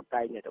នេះហើយគាត់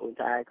តែងតែត្អូញ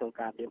ត្អែក្នុង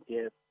ការទាមទា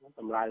រ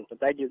តម្លើងប៉ុ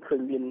ន្តែយើងឃើ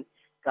ញមាន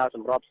ការស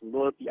ម្របសម្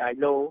រួលពី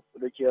ILO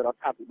ដូចជារ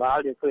ដ្ឋាភិបាល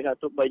យើងឃើញថា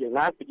ទោះបីយ៉ាង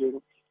ណាគឺយើង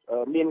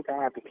មានកា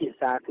រពិភាក្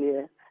សាគ្នា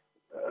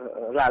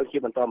ឡើងជា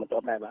បន្តបន្ទា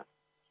ប់ដែរបាទ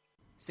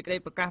សេចក្តី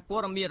ប្រកាសព័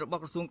ត៌មានរប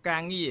ស់ក្រសួងកា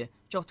រងារ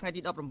ចុះថ្ងៃ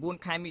ទី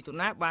19ខែមិថុ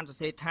នាបានសរ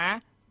សេរថា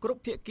គ្រ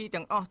ប់ភាគី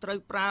ទាំងអស់ត្រូវ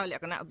ប្រើល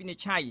ក្ខណៈវិនិ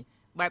ច្ឆ័យ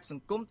បែបស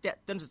ង្គមទាក់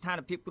ទិនស្ថាន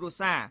ភាពគ្រួ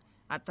សារ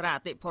អត្រាអ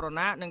តិផរ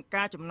ណានិង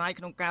ការចំណាយ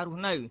ក្នុងការរ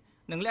ស់នៅ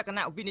និងលក្ខ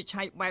ណៈវិនិច្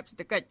ឆ័យបែបសេ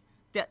ដ្ឋកិច្ច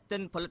ទាក់ទិ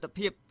នផលិត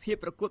ភាព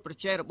ប្រកួតប្រ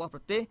ជែងរបស់ប្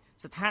រទេស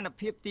ស្ថាន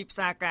ភាពទីផ្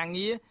សារការ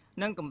ងារ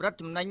និងកម្រិត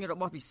ចំណេញរ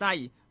បស់វិស័យ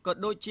ក៏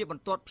ដូចជាប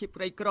ន្ទាត់ភាព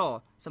ក្រីក្រ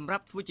សម្រា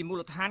ប់ធ្វើជាមូ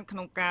លដ្ឋានក្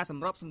នុងការស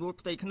ម្របសម្រួល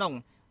ផ្ទៃក្នុង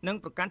និង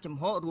ប្រកាន់ចំ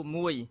ហរួម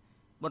មួយ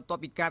បន្ទាប់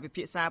ពីការពិ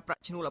ភាក្សាប្រា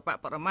ក់ឈ្នួលអប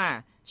បរមា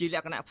ជាល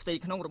ក្ខណៈផ្ទៃ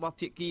ក្នុងរបស់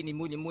ភាគីនី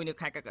មួយៗនៅ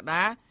ខែកក្ក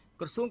ដា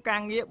ក្រសួងកា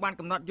រងារបាន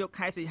កំណត់យក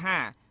ខែសីហា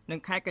និង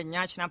ខែកញ្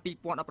ញាឆ្នាំ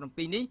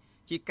2017នេះ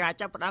ជាការ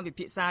ចាប់ផ្ដើមវិ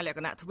ភាសាលក្ខ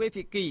ណៈទ្វេ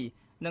ភាគី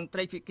និងត្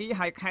រីភាគី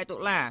ហើយខែតុ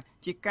លា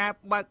ជាការ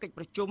បើកកិច្ច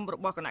ប្រជុំរ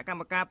បស់គណៈកម្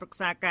មការប្រឹក្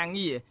សាការ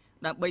ងារ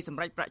ដើម្បីសម្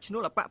រេចប្រាក់ឈ្នួ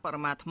លអបបរ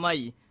មាថ្មី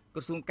ក្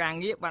រសួងការ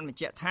ងារបានបញ្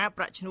ជាក់ថា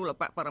ប្រាក់ឈ្នួលអ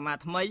បបរមា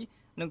ថ្មី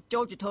នឹងចូ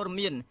លជាធរ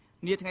មាន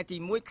នាថ្ងៃទី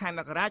1ខែម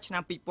ករាឆ្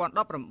នាំ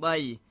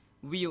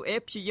2018 VOA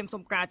ព្យាយាម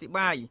សុំការអធិប្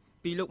បាយ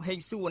ពីលោកហេង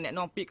សួរអ្នក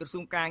នាំពាក្យក្រសួ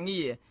ងការ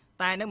ងារ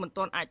តែនៅមិន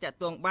ទាន់អាចតាក់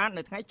ទងបាន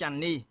នៅថ្ងៃច័ន្ទ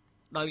នេះ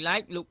ដោយឡែ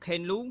កលោកខេ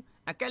នលូ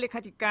អគ្គលេ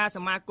ខាធិការស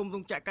មាគមរោ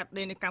ងចក្រកាត់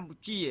ដេរនៅកម្ពុ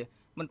ជា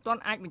មិនទា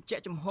ន់អាចបញ្ជា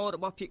ក់ចំហរ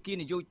បស់ភាគី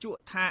នយោជក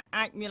ថា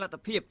អាចមានលទ្ធ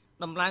ភាព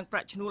ដំឡើងប្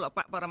រាក់ឈ្នួលអប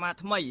បរមា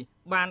ថ្មី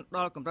បានដ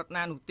ល់កម្រិត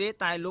ណានោះទេ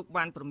តែលោក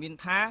បានព្រមាន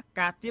ថា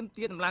ការទាម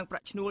ទារដំឡើងប្រា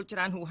ក់ឈ្នួលច្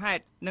រើនហួសហេ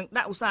តុនឹង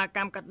ដាក់ឧស្សាហក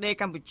ម្មកាត់ដេរ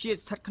កម្ពុជា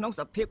ស្ថិតក្នុង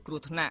សភាពគ្រោះ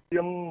ថ្នាក់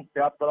យើង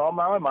ប្រាប់ត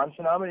មកហើយប្រហែល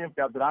ឆ្នាំយើង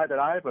ប្រាប់ដ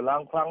ដែលប្រឡ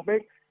ងខ្លាំងពេ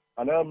ក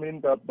អានេះមាន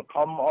តែប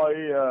ខំឲ្យ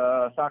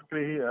សាគ្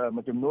រី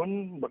មួយចំនួន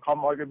បខំ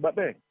ឲ្យគេបិទ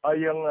ទេហើយ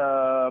យើង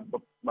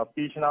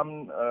2ឆ្នាំ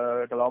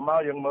កន្លងមក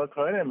យើងមើល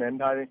ឃើញមិនមែន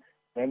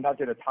ថា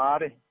ជារដ្ឋា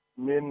ទេ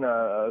មាន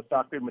សា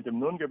គ្រីមួយចំ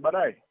នួនគេបិទ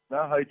ហើយ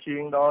ណាហើយជា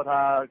ងដល់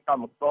ថាក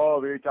ម្មករ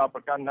វាចោលប្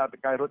រកាន់ថាត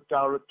កែរត់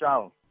ចោល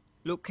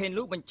លោកខេន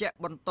លូបញ្ជាក់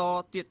បន្ត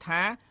ទៀត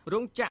ថារោ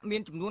ងចក្រមា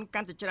នចំនួនកា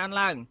ន់តែច្រើន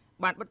ឡើង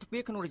បានបិទទ្វា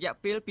រក្នុងរយៈ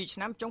ពេល2ឆ្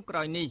នាំចុងក្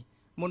រោយនេះ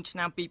មុនឆ្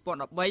នាំ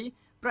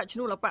2013ប្រាក់ឈ្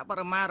នួលអបប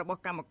រមារប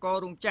ស់កម្មករ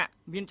រោងចក្រ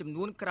មានចំ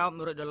នួនក្រោម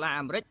$100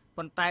អាមេរិក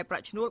ប៉ុន្តែប្រា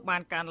ក់ឈ្នួលបា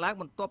នកើនឡើង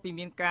បន្ទាប់ពី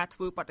មានការធ្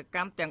វើបាតក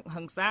ម្មទាំង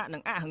ហិង្សានិ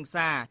ងអហិង្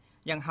សា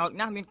យ៉ាងហោច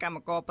ណាស់មានកម្ម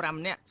ករ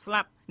5នាក់ស្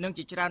លាប់និង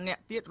ជាច្រើនអ្នក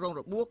ទៀតរង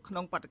របួសក្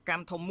នុងបាតកម្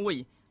មធំមួយ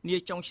នា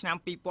ចុងឆ្នាំ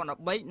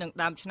2013និង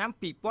ដើមឆ្នាំ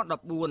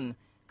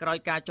2014ក្រោយ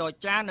ការចរ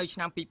ចានៅឆ្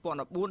នាំ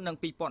2014និង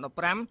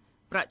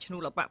2015ប្រាក់ឈ្នួ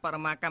លអបបរ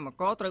មាកម្ម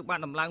ករត្រូវបាន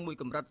ដំឡើងមួយ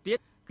កម្រិតទៀត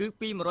គឺ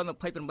ពី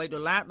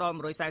$128ដល់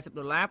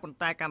$140ប៉ុន្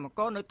តែកម្មក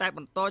រនៅតែប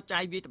ន្តចា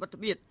យវាយត្បិត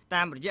ត្បៀត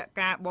តាមរយៈ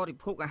ការបរិ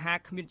ភោគអាហារ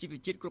គ្មានជីវ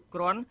ជាតិគ្រប់គ្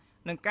រាន់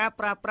និងការ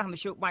ប្រើប្រាស់ម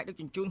ធ្យោបាយដឹក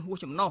ជញ្ជូនហួស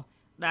ចំណុះ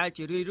ដែល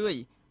ជារឿយ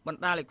ៗប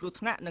ណ្ដាលឲ្យគ្រោះ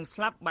ថ្នាក់និងស្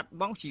លាប់បាត់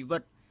បង់ជីវិ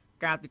ត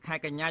កាលពីខែ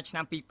កញ្ញាឆ្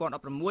នាំ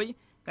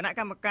2016គណៈ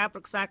កម្មការប្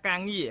រឹក្សាការ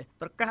ងារ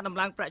ប្រកាសដំ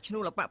ឡើងប្រាក់ឈ្នួ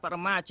លអបបរ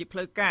មាជាផ្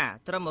លូវការ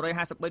ត្រឹម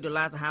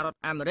$153សហរដ្ឋ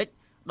អាមេរិក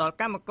ដល់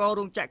កម្មករ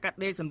រោងចក្រកាត់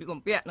ដេរសម្លៀក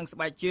បំពាក់និងស្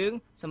បែកជើង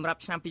សម្រាប់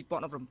ឆ្នាំ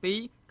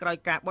2017ក្រោយ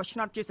ការបោះឆ្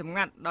នោតជាសម្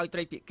ងាត់ដោយត្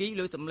រីភាគី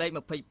លើសម្លេង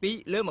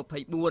22លើ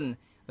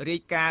24រា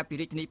យការណ៍ពី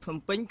រាជធានីភ្នំ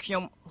ពេញខ្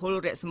ញុំហុល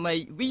រស្មី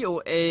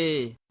VOA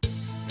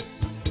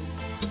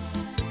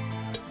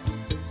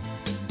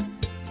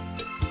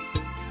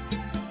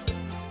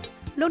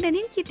លោកអ្នក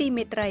នាងជាទី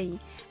មេត្រី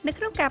នៅ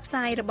ក្នុងការផ្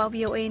សាយរបស់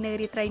VOA នៅ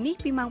រាត្រីនេះ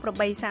ពីម៉ោង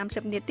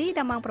 8:30 នាទីដ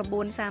ល់ម៉ោង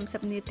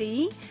 9:30 នាទី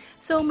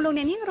សូមលោក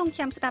អ្នកនាងរង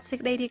ចាំស្ដាប់សេច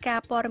ក្តីរាយការ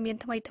ណ៍ព័ត៌មាន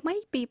ថ្មី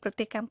ៗពីប្រ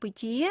ទេសកម្ពុ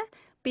ជា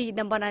ពី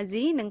តំបន់អា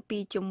ស៊ីនិងពី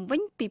ជុំវិ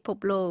ញពិភព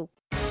លោក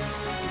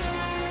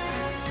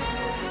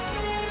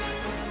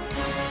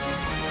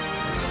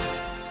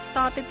ត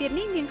ទៅទៀត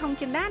នេះនាងហុង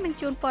ចិន្តានឹង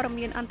ជួនព័ត៌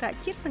មានអន្តរ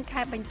ជាតិសង្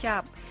ខេបបញ្ច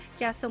ប់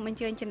ចាសសូមអញ្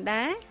ជើញចិន្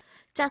តា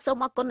ចាសសូម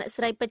អរគុណអ្នក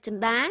ស្រីពេជ្រចិ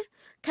ន្តា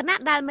គណៈ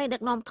ដែលមេដឹ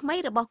កនាំថ្មី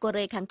របស់កូ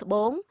រ៉េខាងត្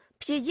បូង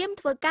ព្យាយាម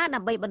ធ្វើការដើ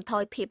ម្បីបន្ថ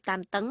យភាពតា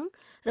នតឹង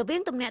រវា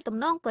ងទំនាក់ទំ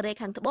នងកូរ៉េ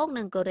ខាងត្បូង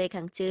និងកូរ៉េ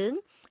ខាងជើង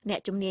អ្នក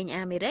ជំនាញ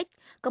អាមេរិក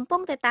កំពុ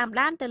ងតែតាម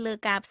ដានទៅលើ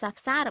ការផ្សះ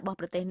ផ្សារបស់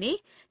ប្រទេសនេះ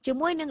ជា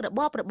មួយនឹងរប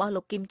បរបស់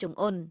លោកគីមចុង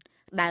អ៊ុន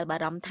ដែលបា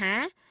រម្ភថា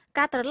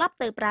ការត្រឡប់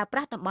ទៅប្រើប្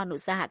រាស់តំបន់ឧ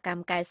ស្សាហកម្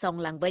មកែសង់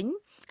ឡើងវិញ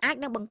អាច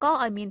នឹងបង្ក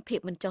ឲ្យមានភាព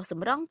មិនចុះស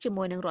ម្រុងជា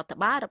មួយនឹងរដ្ឋ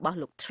បាលរបស់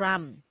លោក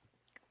Trump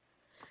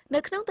នៅ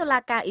ក្នុងតុលា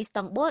ការអ៊ីស្ត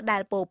ង់ប៊ុលដែ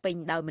លពោពេញ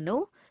ដោយមនុ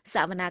ស្សស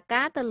វនា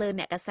ការទៅលើ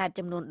អ្នកកាសែត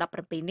ចំនួន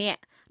17នា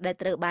ក់ដែល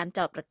ត្រូវបាន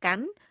ចោទប្រកា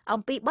ន់អំ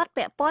ពីបទ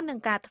ពាក់ព័ន្ធនឹង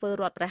ការធ្វើ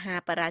រដ្ឋប្រហារ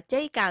បរាជ័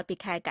យកាលពី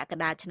ខែកក្ក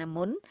ដាឆ្នាំ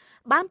មុន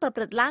បានប្រ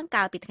ព្រឹត្តឡើង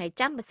កាលពីថ្ងៃ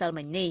ច័ន្ទម្សិល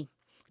មិញនេះ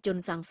ជន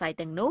សង្ស័យ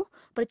ទាំងនោះ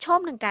ប្រឈម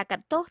នឹងការកា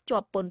ត់ទោសជា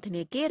ប់ពន្ធ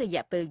នាគាររ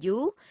យៈពេលយូ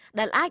រ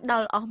ដែលអាចដ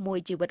ល់អស់មួយ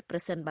ជីវិតប្រ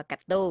សិនបើកា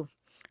ត់ទោស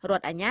រ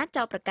ដ្ឋអាជ្ញា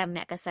ចោទប្រកាន់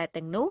អ្នកកាសែត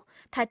ទាំងនោះ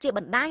ថាជាប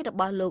ណ្ដាញរ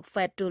បស់លោក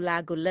Fethullah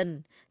Gulen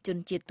ជន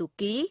ជាតិទូ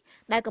គី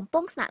ដែលកំពុ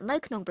ងស្នាក់នៅ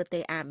ក្នុងប្រទេ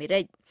សអាមេ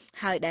រិក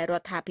ហើយដែលរ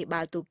ដ្ឋាភិបា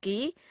លទូគី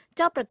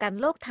ចោទប្រកាន់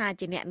លោកថា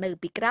ជាអ្នកនៅ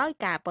ពីក្រោយ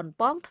ការប៉ុន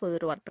ប៉ងធ្វើ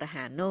រដ្ឋប្រ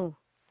ហារនោះ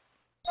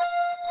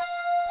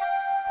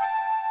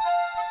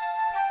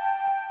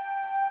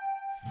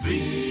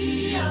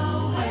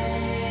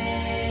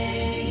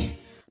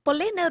ប៉ូ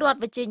លីសនៅរដ្ឋ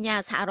Virginia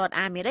សហរដ្ឋ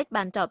អាមេរិក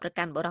បានចោទប្រ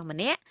កាន់បុរសម្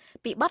នាក់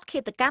ពីបទឃា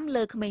តកម្ម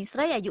លើក្មេងស្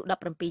រីអាយុ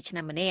17ឆ្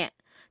នាំម្នាក់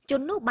ជ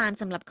ននោះបាន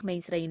សម្លាប់ក្មេង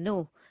ស្រីនោះ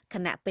ខ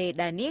ណៈពេល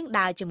ដែលនាង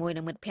ដើរជាមួយ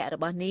នឹងមិត្តភ័ក្តិរ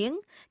បស់នាង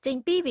ចេញ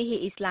ពីវិហារ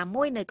អ៊ីស្លាម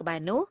មួយនៅក្បែរ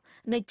នោះ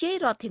នៅជ័យ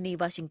រដ្ឋធានី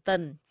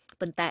Washington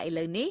ប៉ុន្តែឥ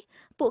ឡូវនេះ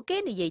ពួកគេ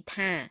និយាយ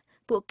ថា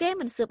ពួកគេ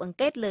មិនស៊ើបអង្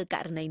កេតលើក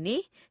រណីនេះ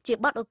ជា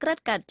បទឧក្រិដ្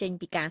ឋកើតចេញ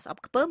ពីការស្អ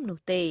ប់ខ្ពើមនោះ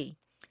ទេ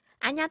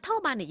អាជ្ញាធរ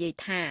បាននិយាយ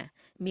ថា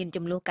មាន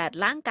ចំនួនកើត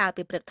ឡើងកាល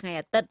ពីព្រឹកថ្ងៃ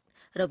អាទិត្យ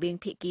រវាង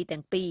ភាគី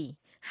ទាំងពីរ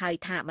ហើយ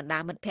ថាបណ្ដា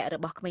មិត្តភ័ក្តិរ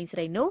បស់ក្មេងស្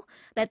រីនោះ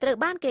ដែលត្រូវ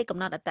បានគេកំ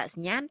ណត់អត្តស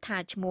ញ្ញាណថា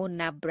ឈ្មោះ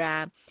Nabra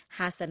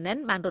Hassanen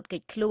បានរត់គេ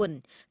ចខ្លួន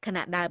ខ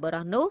ណៈដែលបុរ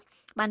សនោះ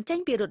បានចេញ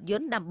ពីរថយ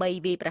ន្តដើម្បី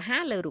វាយប្រហា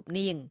រលើរូប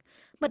នាង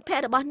មិត្តភ័ក្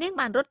តិរបស់នាង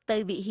បានរត់ទៅ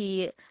វិហា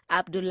រ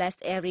Abdullah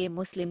Area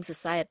Muslim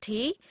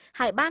Society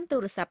ហើយបានទូ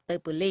រស័ព្ទទៅ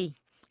ប៉ូលីស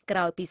ក្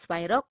រោយពីស្វែ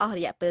ងរកអស់រ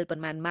យៈពេលប៉ុ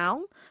ន្មានម៉ោង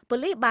ប៉ូ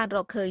លីសបានរ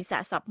កឃើញសា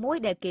កសពមួយ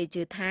ដែលគេ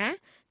ជឿថា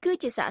គឺ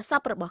ជាសាកស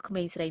ពរបស់ក្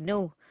មេងស្រី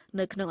នោះ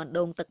នៅក្នុងអណ្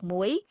ដូងទឹក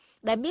មួយ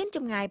ដែលមានច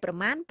ម្ងាយប្រ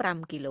មាណ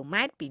5គីឡូ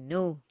ម៉ែត្រពី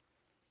នោះ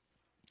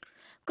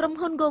ក្រុម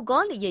ហ៊ុន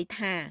Google និយាយ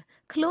ថា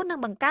ខ្លួននឹង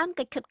បង្កើន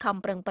កិច្ចខិតខំ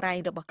ប្រឹងប្រែង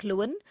របស់ខ្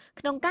លួន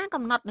ក្នុងការ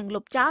កំណត់និង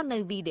លុបចោលនៅ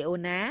វីដេអូ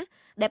ណា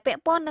ដែលពា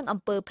ក់ព័ន្ធនឹងអំ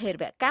ពើភេរ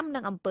វកម្មនិ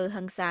ងអំពើ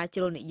ហិង្សាជ្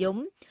រុលនិយម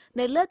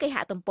នៅលើគេហ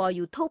ទំព័រ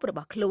YouTube រប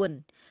ស់ខ្លួន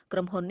ក្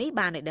រុមហ៊ុននេះ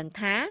បានឲ្យដឹង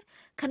ថា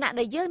ខណៈ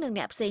ដែលយើងនិង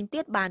អ្នកផ្សេងទៀ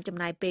តបានចំ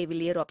ណាយពេលវេ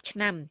លារាប់ឆ្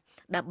នាំ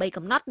ដើម្បី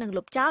កំណត់និង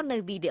លុបចោលនៅ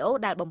វីដេអូ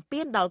ដែលបំ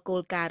ពានដល់គោ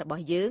លការណ៍រប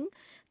ស់យើង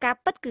ការ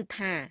ពិតគឺ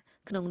ថា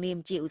ក្នុងនាម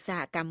ជាឧស្សា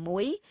ហកម្មមួ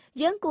យ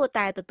យើងគួរ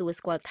តែទទួល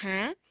ស្គាល់ថា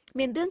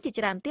មានរឿងជា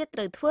ច្រើនទៀតត្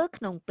រូវធ្វើ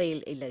ក្នុងពេល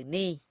ឥឡូវ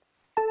នេះ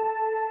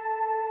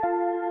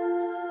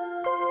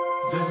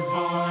The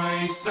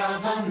Voice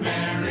of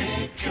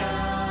America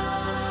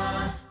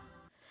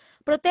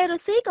ប្រទេសរុ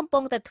ស្ស៊ីកំពុ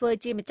ងតែធ្វើ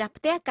ជាម្ចាស់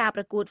ផ្ទះការ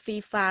ប្រកួត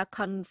FIFA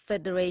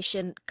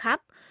Confederation Cup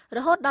រ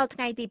ហូតដល់ថ្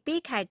ងៃទី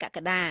2ខែកក្ក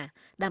ដា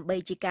ដើម្បី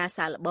ជាការ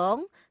សាកល្បង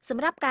ស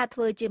ម្រាប់ការធ្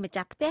វើជាម្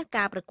ចាស់ផ្ទះ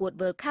ការប្រកួត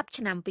World Cup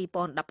ឆ្នាំ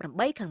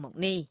2018ខាងមុខ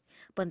នេះ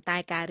ប៉ុន្តែ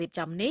ការរៀប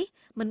ចំនេះ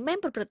មិនមែន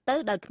ប្រព្រឹត្តទៅ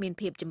ដោយគ្មាន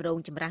ភាពចម្រូង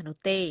ចម្រាសនោះ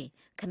ទេ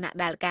ខណៈ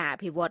ដែលការអ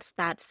ភិវឌ្ឍ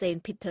Stade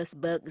Saint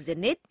Petersburg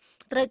Zenit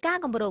ត្រូវការ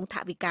គម្រោងថ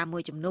វិកាមួ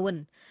យចំនួន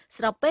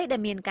ស្របពេលដែ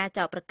លមានការ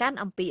ចោទប្រកាន់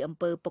អំពីអំ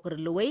ពើពុករ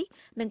លួយ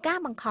និងការ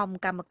បង្ខំ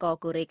កម្មករ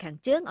កូរ៉េខាង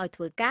ជើងឲ្យ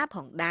ធ្វើការផ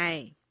ងដែរ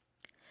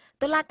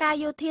តុលាការ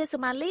យោធាសូ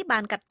ម៉ាលីបា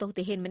នកាត់ទោស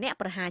ទាហានម្នាក់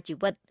ប្រហារជី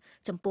វិត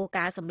ចំពោះ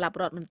ការសម្លាប់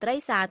រដ្ឋមន្ត្រី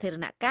សាធារ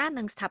ណការ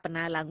និងស្ថាប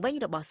នាឡើងវិញ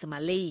របស់សូម៉ា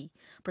លី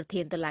ប្រ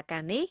ធានតុលាកា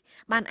រនេះ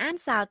បានអាន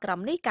សាលក្រម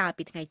នេះកាល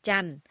ពីថ្ងៃច័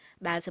ន្ទ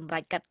ដែលសម្រេ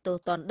ចកាត់ទោស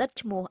ទណ្ឌិត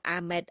ឈ្មោះ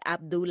Ahmed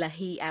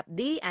Abdullahi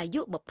Abdi អា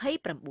យុ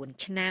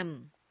29ឆ្នាំ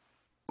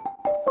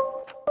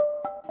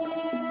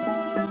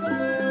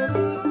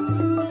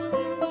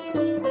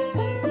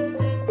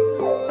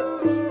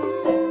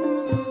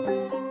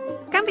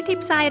វិធី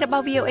ផ្សាយរប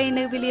ស់ VOA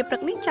នៅវេលាព្រឹ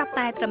កនេះចាប់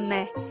តែត្រឹម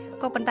នេះ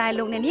ក៏ប៉ុន្តែ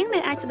លោកអ្នកនាងនៅ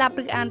អាចស្ដាប់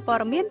ឬអានព័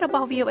ត៌មានរប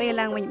ស់ VOA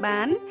ឡើងវិញ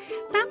បាន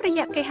តាមរ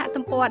យៈគេហ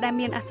ទំព័រដែល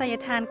មានអាសយ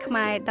ដ្ឋាន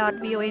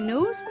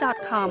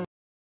khmer.voanews.com